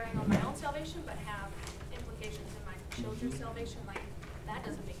bearing on my own salvation, but have implications in my children's salvation? Like that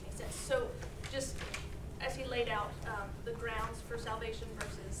doesn't make any sense. So just as he laid out the grounds for salvation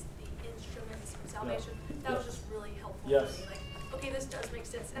versus the instruments of salvation, that was just really helpful Yes. for me. Like, okay, this does make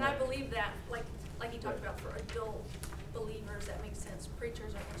sense, and I believe that, like he talked about, for adult believers, that makes sense.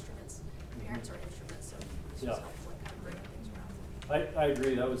 Preachers are instruments, parents are instruments, so it's just helpful, like kind of bringing things around. I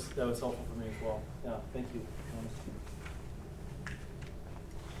agree. That was helpful for me as well. Yeah, thank you.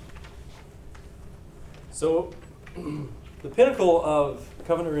 So, the pinnacle of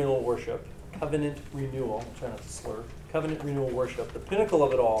covenant renewal worship, I'm trying not to slur, covenant renewal worship, the pinnacle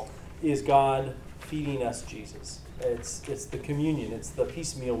of it all is God feeding us Jesus. It's the communion, it's the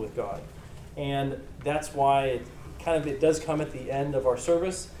peace meal with God. And that's why it does come at the end of our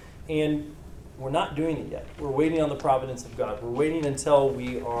service, and we're not doing it yet. We're waiting on the providence of God. We're waiting until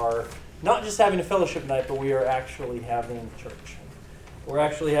we are not just having a fellowship night, but we are actually having church. We're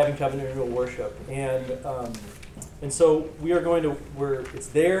actually having covenant renewal worship. And so we are going to, it's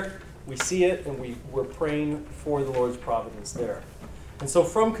there, we see it, and we're praying for the Lord's providence there. And so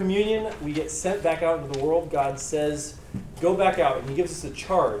from communion, we get sent back out into the world. God says, go back out, and he gives us a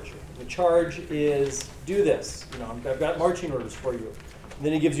charge. The charge is, do this. I've got marching orders for you. And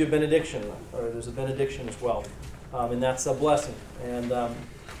then he gives you a benediction, or there's a benediction as well. And that's a blessing. And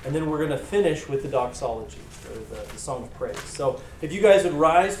then we're going to finish with the doxology, or the song of praise. So if you guys would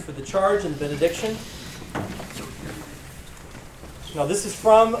rise for the charge and the benediction. Now this is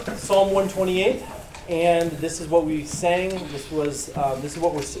from Psalm 128, and this is what we sang. This is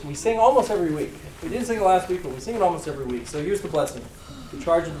what we sing almost every week. We didn't sing it last week, but we sing it almost every week. So here's the blessing, the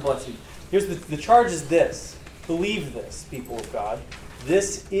charge of the blessing. Here's the charge is this: believe this, people of God.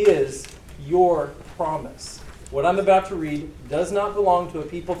 This is your promise. What I'm about to read does not belong to a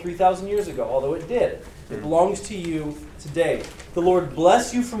people 3,000 years ago, although it did. It belongs to you today. The Lord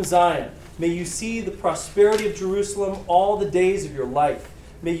bless you from Zion. May you see the prosperity of Jerusalem all the days of your life.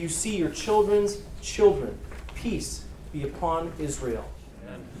 May you see your children's children. Peace be upon Israel.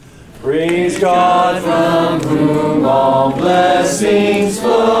 Amen. Praise God from whom all blessings